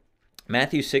 16,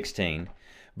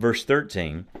 verse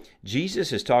 13,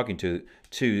 Jesus is talking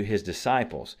to His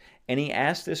disciples, and He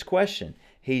asked this question.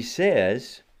 He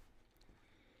says,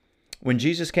 when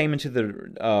Jesus came into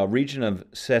the region of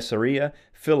Caesarea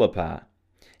Philippi,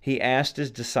 He asked His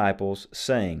disciples,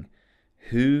 saying,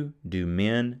 "Who do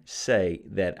men say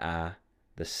that I,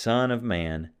 the Son of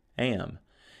Man, am?"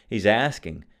 He's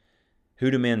asking,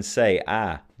 who do men say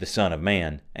I, the Son of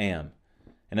Man, am?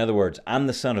 In other words, I'm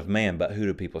the Son of Man, but who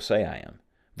do people say I am?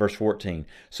 Verse 14,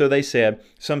 so they said,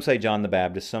 some say John the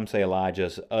Baptist, some say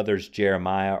Elijah, others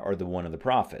Jeremiah or the one of the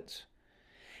prophets.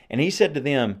 And He said to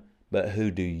them, but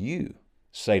who do you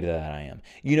say that I am?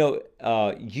 You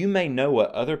know, you may know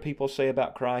what other people say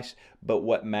about Christ, but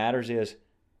what matters is,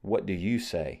 what do you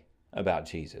say about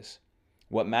Jesus?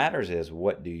 What matters is,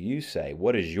 what do you say?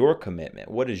 What is your commitment?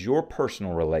 What is your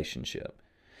personal relationship?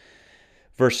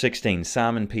 Verse 16,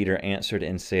 Simon Peter answered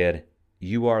and said,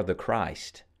 you are the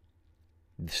Christ,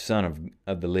 the Son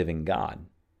of the living God.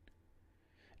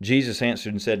 Jesus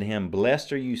answered and said to him,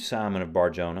 blessed are you, Simon of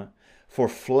Bar-Jonah, for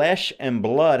flesh and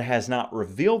blood has not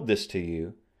revealed this to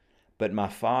you, but my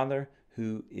Father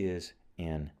who is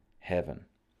in heaven.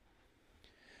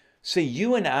 See,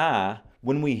 you and I,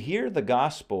 when we hear the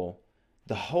gospel,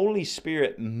 the Holy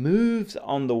Spirit moves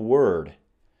on the Word.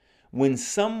 When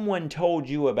someone told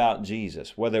you about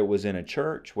Jesus, whether it was in a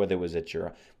church, whether it was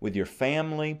with your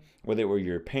family, whether it were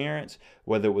your parents,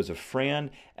 whether it was a friend,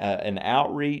 an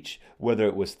outreach, whether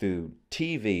it was through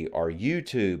TV or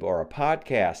YouTube or a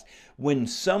podcast, when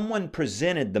someone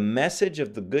presented the message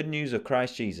of the good news of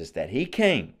Christ Jesus, that He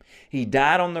came, He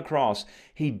died on the cross,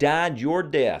 He died your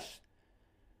death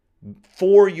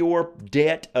for your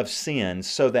debt of sin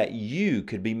so that you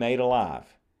could be made alive.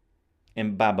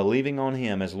 And by believing on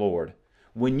Him as Lord.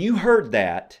 When you heard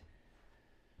that,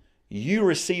 you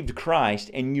received Christ,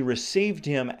 and you received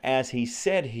Him as He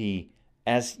said He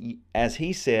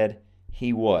said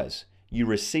He was. You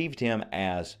received Him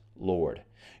as Lord.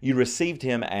 You received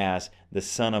Him as the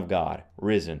Son of God,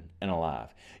 risen and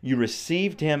alive. You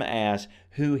received Him as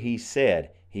who He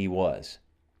said He was.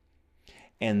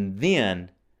 And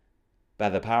then, by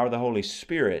the power of the Holy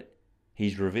Spirit,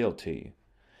 He's revealed to you.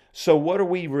 So what are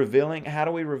we revealing? How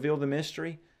do we reveal the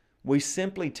mystery? We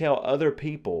simply tell other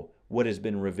people what has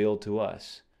been revealed to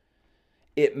us.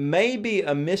 It may be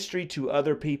a mystery to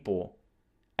other people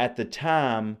at the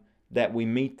time that we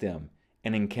meet them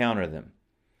and encounter them.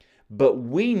 But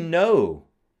we know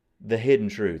the hidden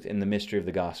truth in the mystery of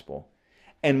the gospel.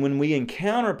 And when we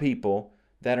encounter people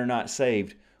that are not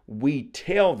saved, we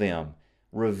tell them,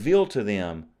 reveal to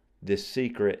them this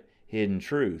secret hidden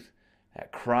truth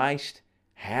that Christ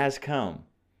has come.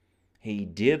 He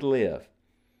did live.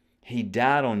 He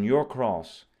died on your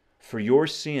cross for your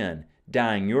sin,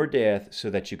 dying your death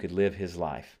so that you could live His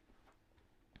life.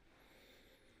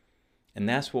 And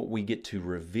that's what we get to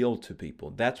reveal to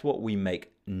people. That's what we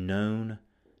make known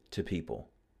to people.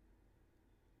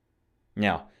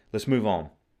 Now, let's move on.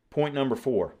 Point number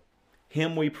 4.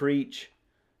 Him we preach,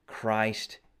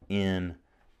 Christ in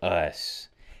us.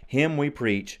 Him we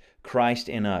preach, Christ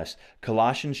in us.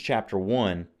 Colossians chapter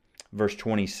 1, verse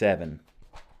 27.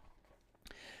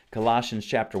 Colossians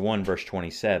chapter 1, verse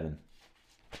 27.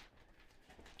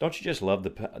 Don't you just love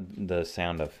the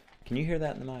sound of... Can you hear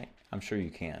that in the mic? I'm sure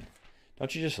you can.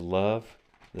 Don't you just love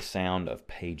the sound of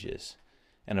pages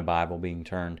and a Bible being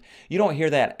turned? You don't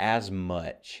hear that as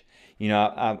much. You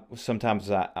know,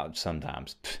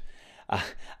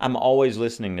 I'm always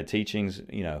listening to teachings,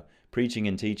 preaching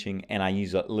and teaching, and I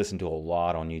listen to a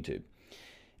lot on YouTube.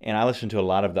 And I listen to a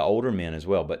lot of the older men as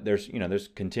well, but there's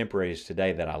contemporaries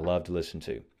today that I love to listen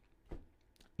to.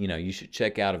 You should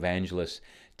check out evangelist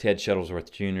Ted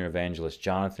Shuttlesworth Jr., evangelist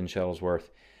Jonathan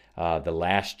Shuttlesworth. the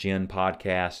Last Gen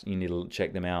podcast. You need to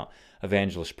check them out.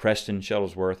 Evangelist Preston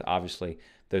Shuttlesworth, obviously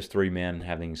those three men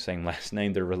having the same last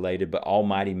name, they're related, but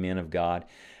almighty men of God.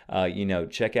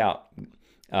 Check out,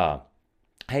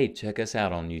 check us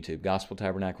out on YouTube, Gospel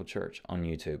Tabernacle Church on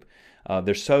YouTube.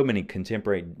 There's so many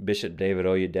contemporary, Bishop David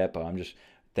Oyedepo, I'm just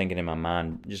thinking in my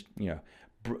mind, just,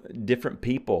 different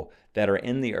people that are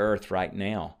in the earth right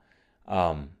now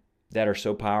that are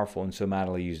so powerful and so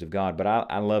mightily used of God. But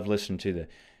I love listening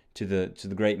to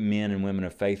the great men and women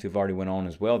of faith who've already went on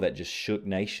as well that just shook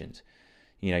nations.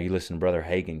 You listen to Brother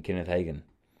Hagin, Kenneth Hagin,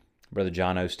 Brother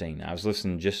John Osteen. I was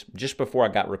listening just before I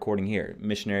got recording here,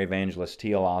 missionary evangelist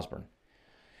T.L. Osborne.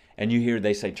 And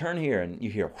they say, turn here, and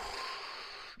you hear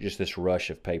just this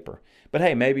rush of paper. But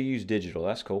hey, maybe use digital.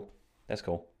 That's cool.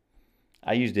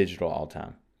 I use digital all the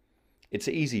time. It's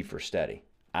easy for study.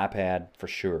 iPad, for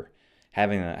sure.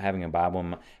 Having a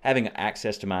Bible, having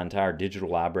access to my entire digital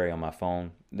library on my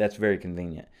phone, that's very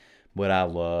convenient. But I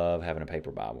love having a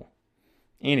paper Bible.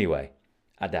 Anyway,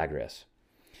 I digress.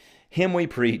 Him we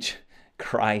preach,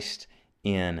 Christ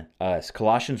in us.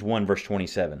 Colossians 1, verse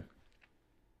 27.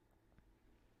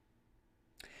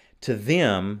 To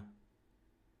them,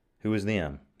 who is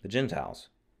them? The Gentiles,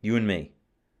 you and me,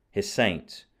 his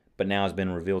saints, but now has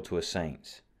been revealed to his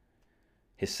saints.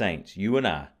 His saints, you and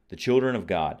I, the children of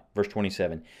God. Verse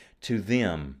 27, to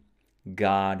them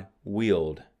God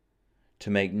willed to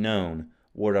make known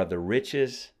what are the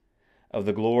riches of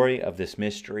the glory of this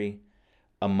mystery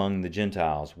among the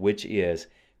Gentiles, which is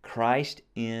Christ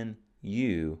in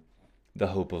you, the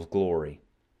hope of glory.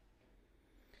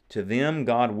 To them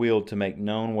God willed to make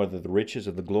known what are the riches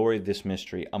of the glory of this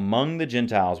mystery among the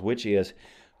Gentiles, which is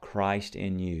Christ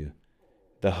in you,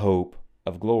 the hope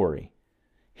of glory.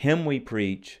 Him we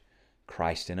preach,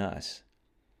 Christ in us.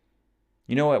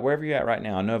 You know what? Wherever you're at right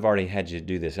now, I know I've already had you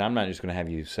do this. I'm not just going to have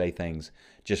you say things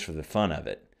just for the fun of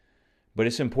it. But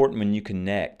it's important when you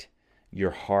connect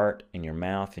your heart and your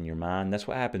mouth and your mind. That's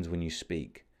what happens when you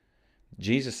speak.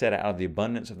 Jesus said, out of the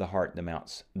abundance of the heart,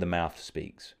 the mouth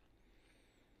speaks.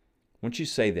 Once you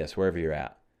say this, wherever you're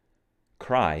at,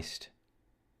 Christ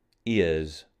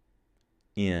is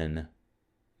in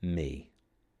me.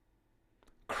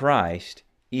 Christ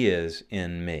is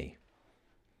in me.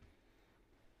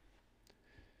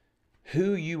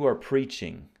 Who you are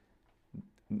preaching,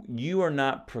 you are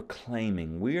not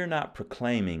proclaiming. We are not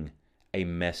proclaiming a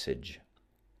message.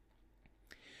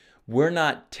 We're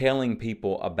not telling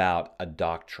people about a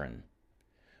doctrine.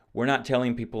 We're not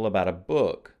telling people about a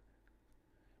book.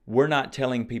 We're not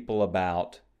telling people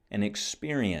about an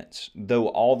experience, though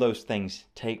all those things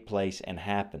take place and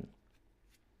happen.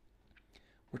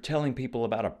 We're telling people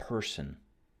about a person.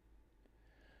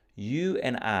 You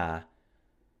and I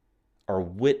are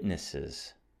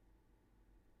witnesses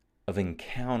of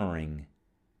encountering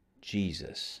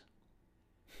Jesus.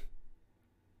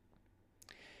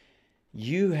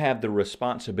 You have the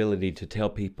responsibility to tell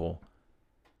people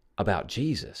about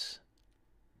Jesus.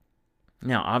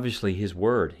 Now, obviously, His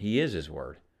Word, He is His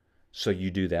Word. So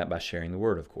you do that by sharing the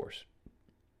Word, of course.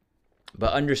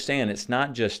 But understand, it's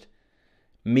not just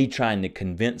me trying to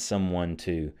convince someone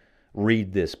to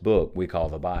read this book we call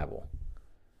the Bible.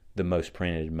 The most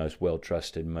printed, most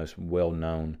well-trusted, most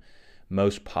well-known,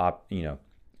 most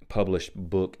published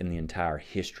book in the entire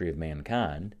history of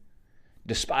mankind.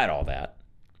 Despite all that,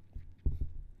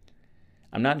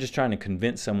 I'm not just trying to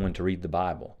convince someone to read the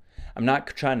Bible. I'm not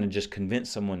trying to just convince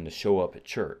someone to show up at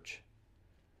church.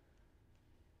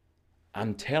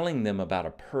 I'm telling them about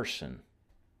a person.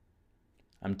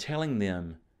 I'm telling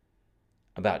them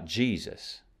about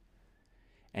Jesus.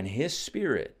 And His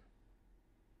Spirit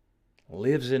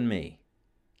lives in me,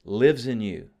 lives in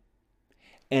you.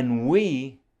 And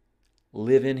we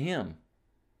live in Him,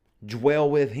 dwell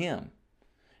with Him.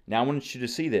 Now I want you to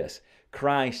see this.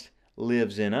 Christ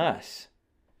lives in us.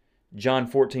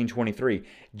 John 14:23.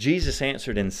 Jesus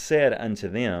answered and said unto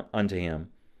him,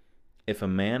 if a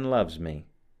man loves me,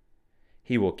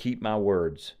 he will keep my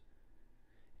words,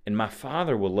 and my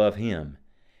Father will love him,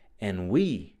 and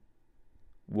we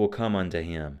will come unto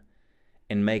him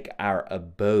and make our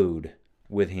abode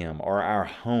with him, or our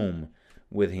home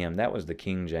with him. That was the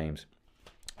King James.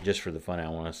 Just for the fun, I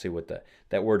want to see what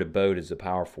that word abode is. A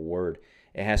powerful word.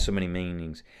 It has so many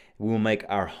meanings. We will make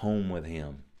our home with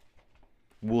him.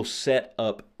 We'll set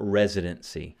up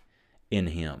residency in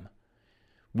him.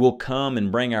 We'll come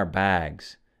and bring our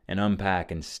bags and unpack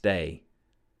and stay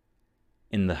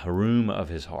in the room of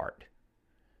his heart.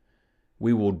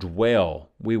 We will dwell,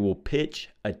 we will pitch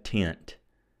a tent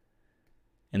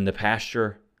in the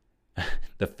pasture,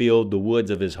 the field, the woods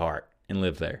of his heart, and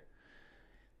live there.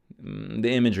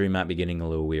 The imagery might be getting a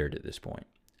little weird at this point.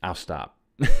 I'll stop.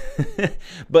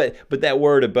 but that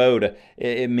word abode,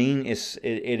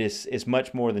 it's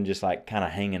much more than just like kind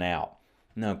of hanging out.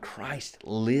 No, Christ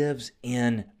lives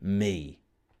in me.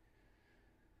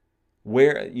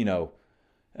 Where,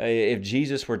 if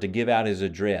Jesus were to give out his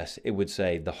address, it would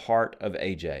say the heart of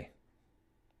AJ.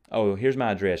 Oh, here's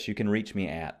my address. You can reach me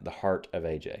at the heart of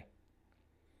AJ.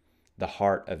 The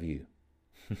heart of you.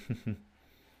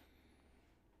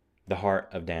 The heart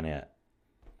of Danette.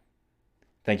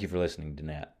 Thank you for listening,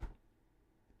 Danette.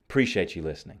 Appreciate you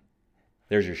listening.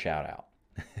 There's your shout out.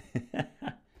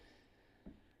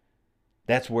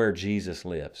 That's where Jesus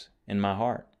lives, in my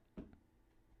heart.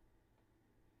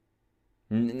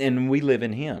 And we live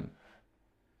in him.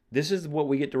 This is what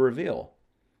we get to reveal.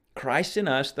 Christ in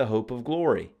us, the hope of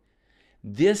glory.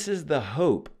 This is the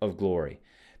hope of glory.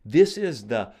 This is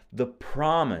the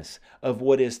promise of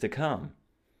what is to come.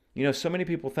 So many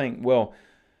people think, well,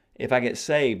 if I get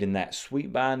saved in that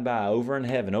sweet by and by, over in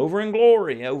heaven, over in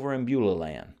glory, over in Beulah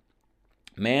land,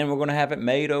 man, we're going to have it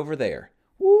made over there.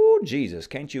 Woo, Jesus,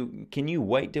 can you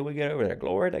wait till we get over there?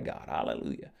 Glory to God.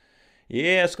 Hallelujah.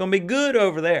 Yeah, it's going to be good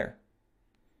over there.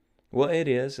 Well, it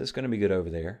is. It's going to be good over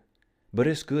there. But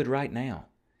it's good right now.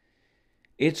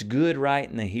 It's good right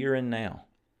in the here and now.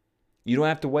 You don't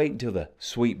have to wait until the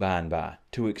sweet by and by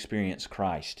to experience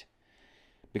Christ.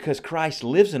 Because Christ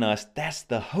lives in us, that's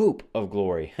the hope of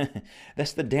glory.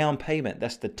 That's the down payment.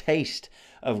 That's the taste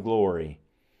of glory.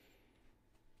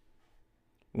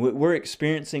 We're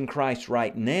experiencing Christ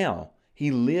right now.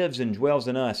 He lives and dwells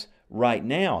in us right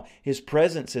now. His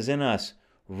presence is in us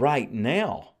right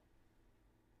now.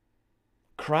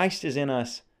 Christ is in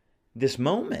us this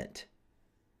moment.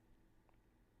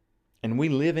 And we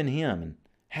live in him and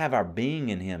have our being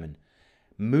in him and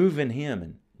move in him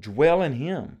and dwell in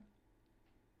him.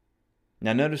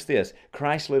 Now notice this,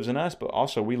 Christ lives in us, but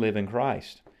also we live in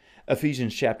Christ.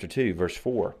 Ephesians chapter 2, verse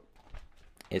 4,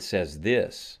 it says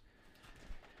this,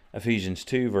 Ephesians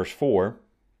 2, verse 4,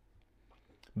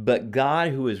 "But God,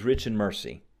 who is rich in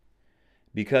mercy,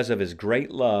 because of his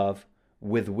great love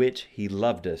with which he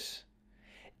loved us,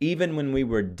 even when we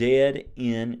were dead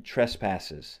in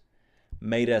trespasses,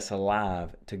 made us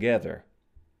alive together.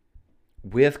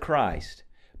 With Christ,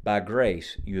 by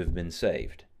grace you have been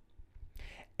saved,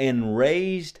 and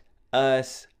raised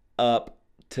us up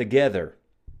together,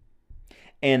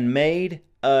 and made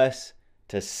us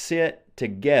sit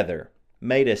together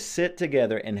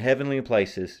in heavenly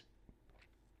places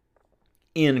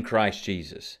in Christ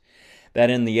Jesus, that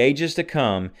in the ages to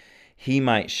come he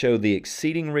might show the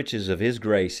exceeding riches of his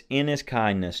grace in his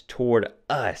kindness toward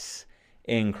us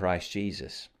in Christ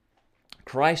Jesus."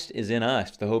 Christ is in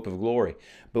us, the hope of glory,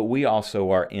 but we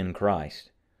also are in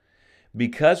Christ.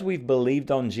 Because we've believed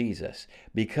on Jesus,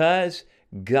 because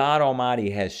God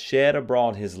Almighty has shed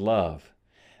abroad his love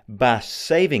by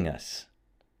saving us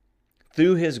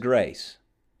through his grace,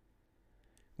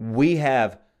 we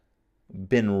have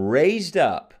been raised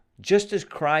up. Just as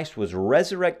Christ was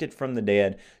resurrected from the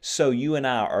dead, so you and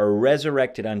I are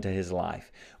resurrected unto his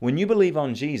life. When you believe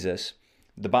on Jesus,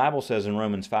 the Bible says in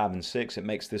Romans 5 and 6, it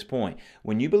makes this point.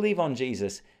 When you believe on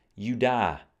Jesus, you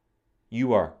die.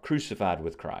 You are crucified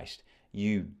with Christ.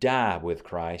 You die with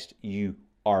Christ. You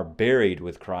are buried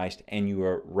with Christ, and you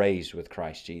are raised with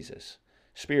Christ Jesus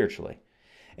spiritually.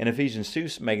 In Ephesians 2,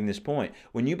 making this point,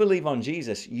 when you believe on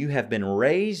Jesus, you have been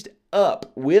raised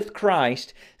up with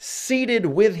Christ, seated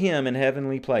with him in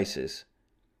heavenly places.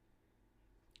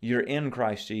 You're in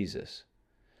Christ Jesus.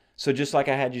 So just like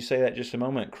I had you say that just a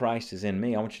moment, Christ is in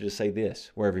me, I want you to say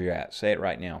this, wherever you're at. Say it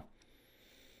right now.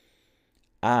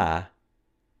 I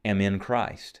am in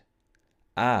Christ.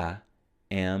 I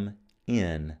am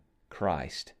in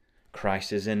Christ.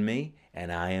 Christ is in me,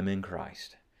 and I am in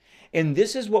Christ. And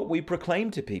this is what we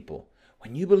proclaim to people.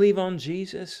 When you believe on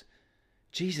Jesus,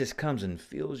 Jesus comes and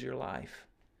fills your life.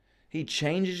 He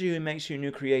changes you and makes you a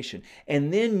new creation.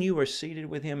 And then you are seated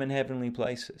with him in heavenly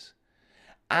places.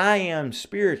 I am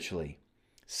spiritually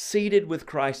seated with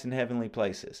Christ in heavenly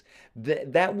places.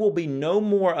 That will be no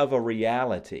more of a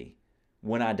reality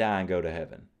when I die and go to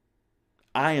heaven.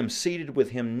 I am seated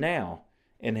with him now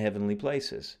in heavenly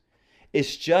places.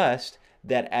 It's just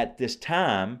that at this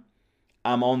time,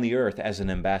 I'm on the earth as an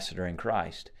ambassador in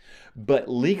Christ. But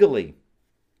legally,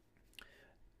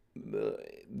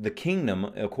 the kingdom,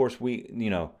 of course,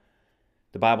 the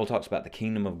Bible talks about the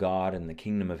kingdom of God and the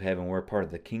kingdom of heaven. We're part of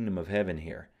the kingdom of heaven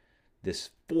here. This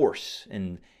force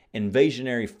and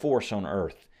invasionary force on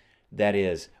earth that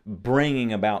is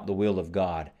bringing about the will of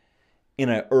God in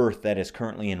an earth that is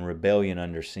currently in rebellion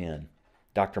under sin.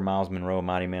 Dr. Miles Monroe, a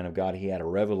mighty man of God, he had a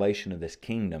revelation of this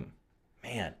kingdom.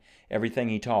 Man, Everything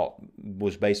he taught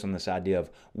was based on this idea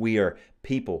of we are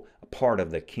people, a part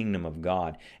of the kingdom of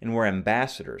God, and we're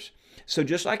ambassadors. So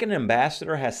just like an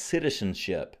ambassador has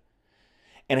citizenship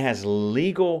and has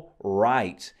legal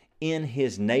rights in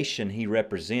his nation he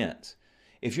represents,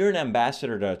 if you're an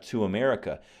ambassador to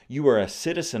America, you are a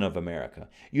citizen of America.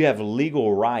 You have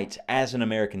legal rights as an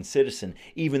American citizen,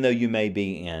 even though you may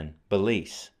be in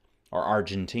Belize or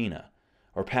Argentina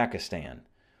or Pakistan,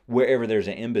 wherever there's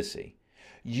an embassy.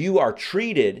 You are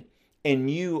treated and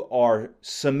you are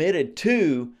submitted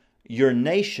to your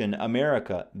nation,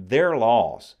 America, their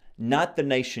laws, not the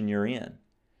nation you're in.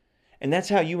 And that's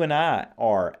how you and I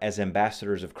are as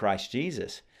ambassadors of Christ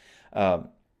Jesus.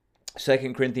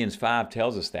 2 Corinthians 5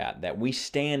 tells us that we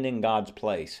stand in God's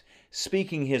place,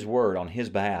 speaking His word on His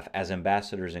behalf as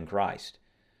ambassadors in Christ.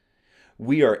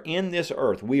 We are in this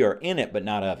earth. We are in it, but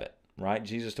not of it, right?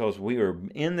 Jesus told us we are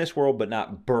in this world, but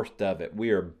not birthed of it. We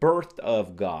are birthed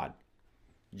of God.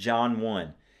 John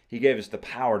 1, He gave us the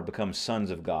power to become sons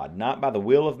of God, not by the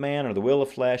will of man or the will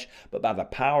of flesh, but by the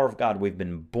power of God. We've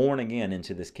been born again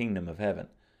into this kingdom of heaven.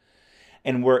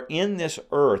 And we're in this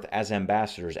earth as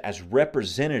ambassadors, as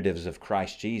representatives of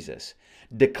Christ Jesus,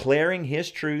 declaring His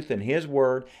truth and His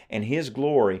word and His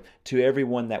glory to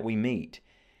everyone that we meet.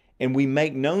 And we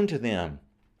make known to them,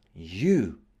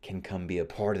 you can come be a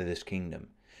part of this kingdom.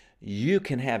 You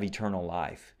can have eternal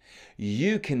life.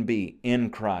 You can be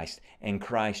in Christ and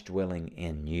Christ dwelling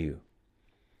in you.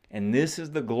 And this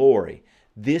is the glory.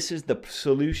 This is the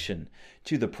solution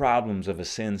to the problems of a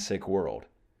sin-sick world.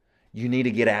 You need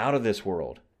to get out of this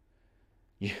world.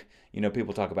 You know,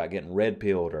 people talk about getting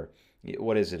red-pilled, or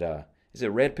what is it? Is it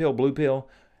red pill, blue pill?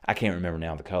 I can't remember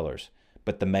now the colors.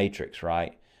 But the Matrix,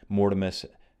 right? Mortimus.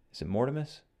 Is it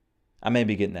Mortimus? I may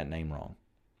be getting that name wrong.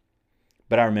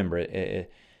 But I remember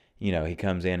it. You know, he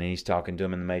comes in and he's talking to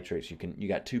him in the Matrix. You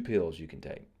got 2 pills you can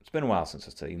take. It's been a while since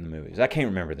I've seen the movies. I can't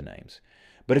remember the names.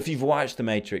 But if you've watched the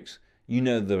Matrix, you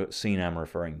know the scene I'm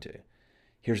referring to.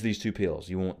 Here's these 2 pills.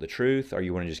 You want the truth, or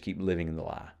you want to just keep living in the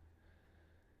lie?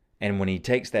 And when he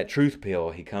takes that truth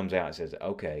pill, he comes out and says,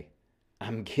 okay,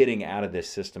 I'm getting out of this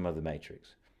system of the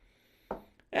Matrix.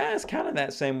 Yeah, it's kind of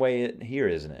that same way here,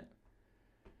 isn't it?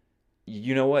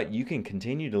 You know what? You can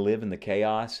continue to live in the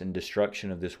chaos and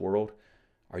destruction of this world,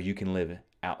 or you can live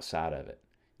outside of it.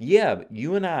 Yeah, but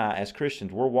you and I, as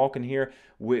Christians, we're walking here.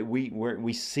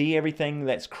 We see everything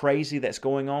that's crazy that's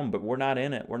going on, but we're not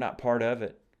in it. We're not part of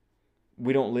it.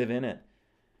 We don't live in it.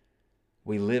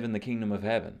 We live in the kingdom of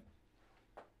heaven.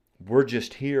 We're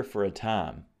just here for a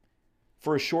time,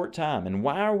 for a short time. And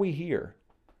why are we here?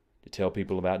 To tell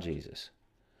people about Jesus.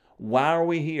 Why are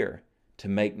we here? To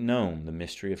make known the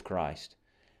mystery of Christ,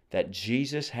 that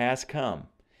Jesus has come,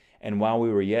 and while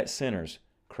we were yet sinners,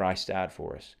 Christ died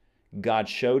for us. God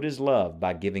showed His love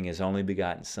by giving His only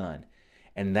begotten Son.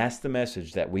 And that's the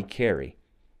message that we carry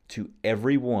to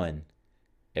everyone,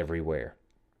 everywhere.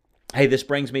 Hey, this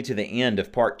brings me to the end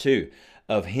of part 2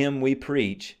 of Him We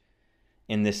Preach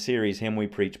in this series, Him We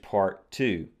Preach Part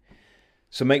 2.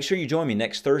 So make sure you join me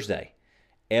next Thursday.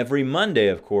 Every Monday,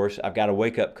 of course, I've got a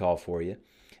wake-up call for you.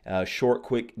 A short,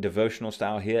 quick, devotional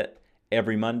style hit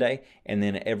every Monday, and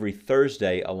then every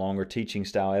Thursday, a longer teaching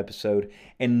style episode.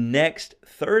 And next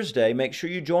Thursday, make sure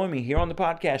you join me here on the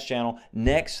podcast channel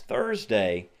next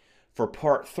Thursday for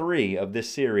part 3 of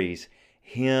this series,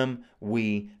 Him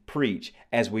We Preach,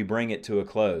 as we bring it to a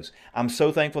close. I'm so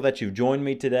thankful that you've joined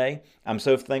me today. I'm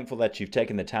so thankful that you've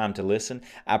taken the time to listen.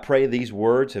 I pray these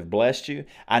words have blessed you.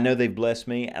 I know they've blessed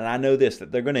me, and I know this,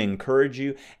 that they're going to encourage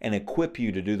you and equip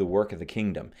you to do the work of the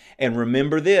kingdom. And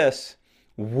remember this,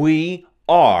 we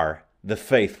are the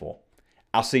faithful.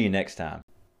 I'll see you next time.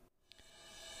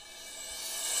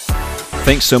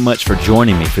 Thanks so much for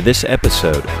joining me for this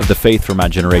episode of the Faith for My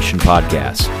Generation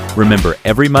podcast. Remember,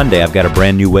 every Monday I've got a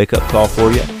brand new wake-up call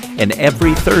for you, and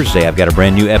every Thursday I've got a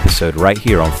brand new episode right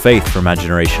here on Faith for My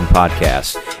Generation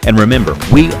podcast. And remember,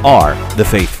 we are the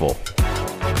faithful.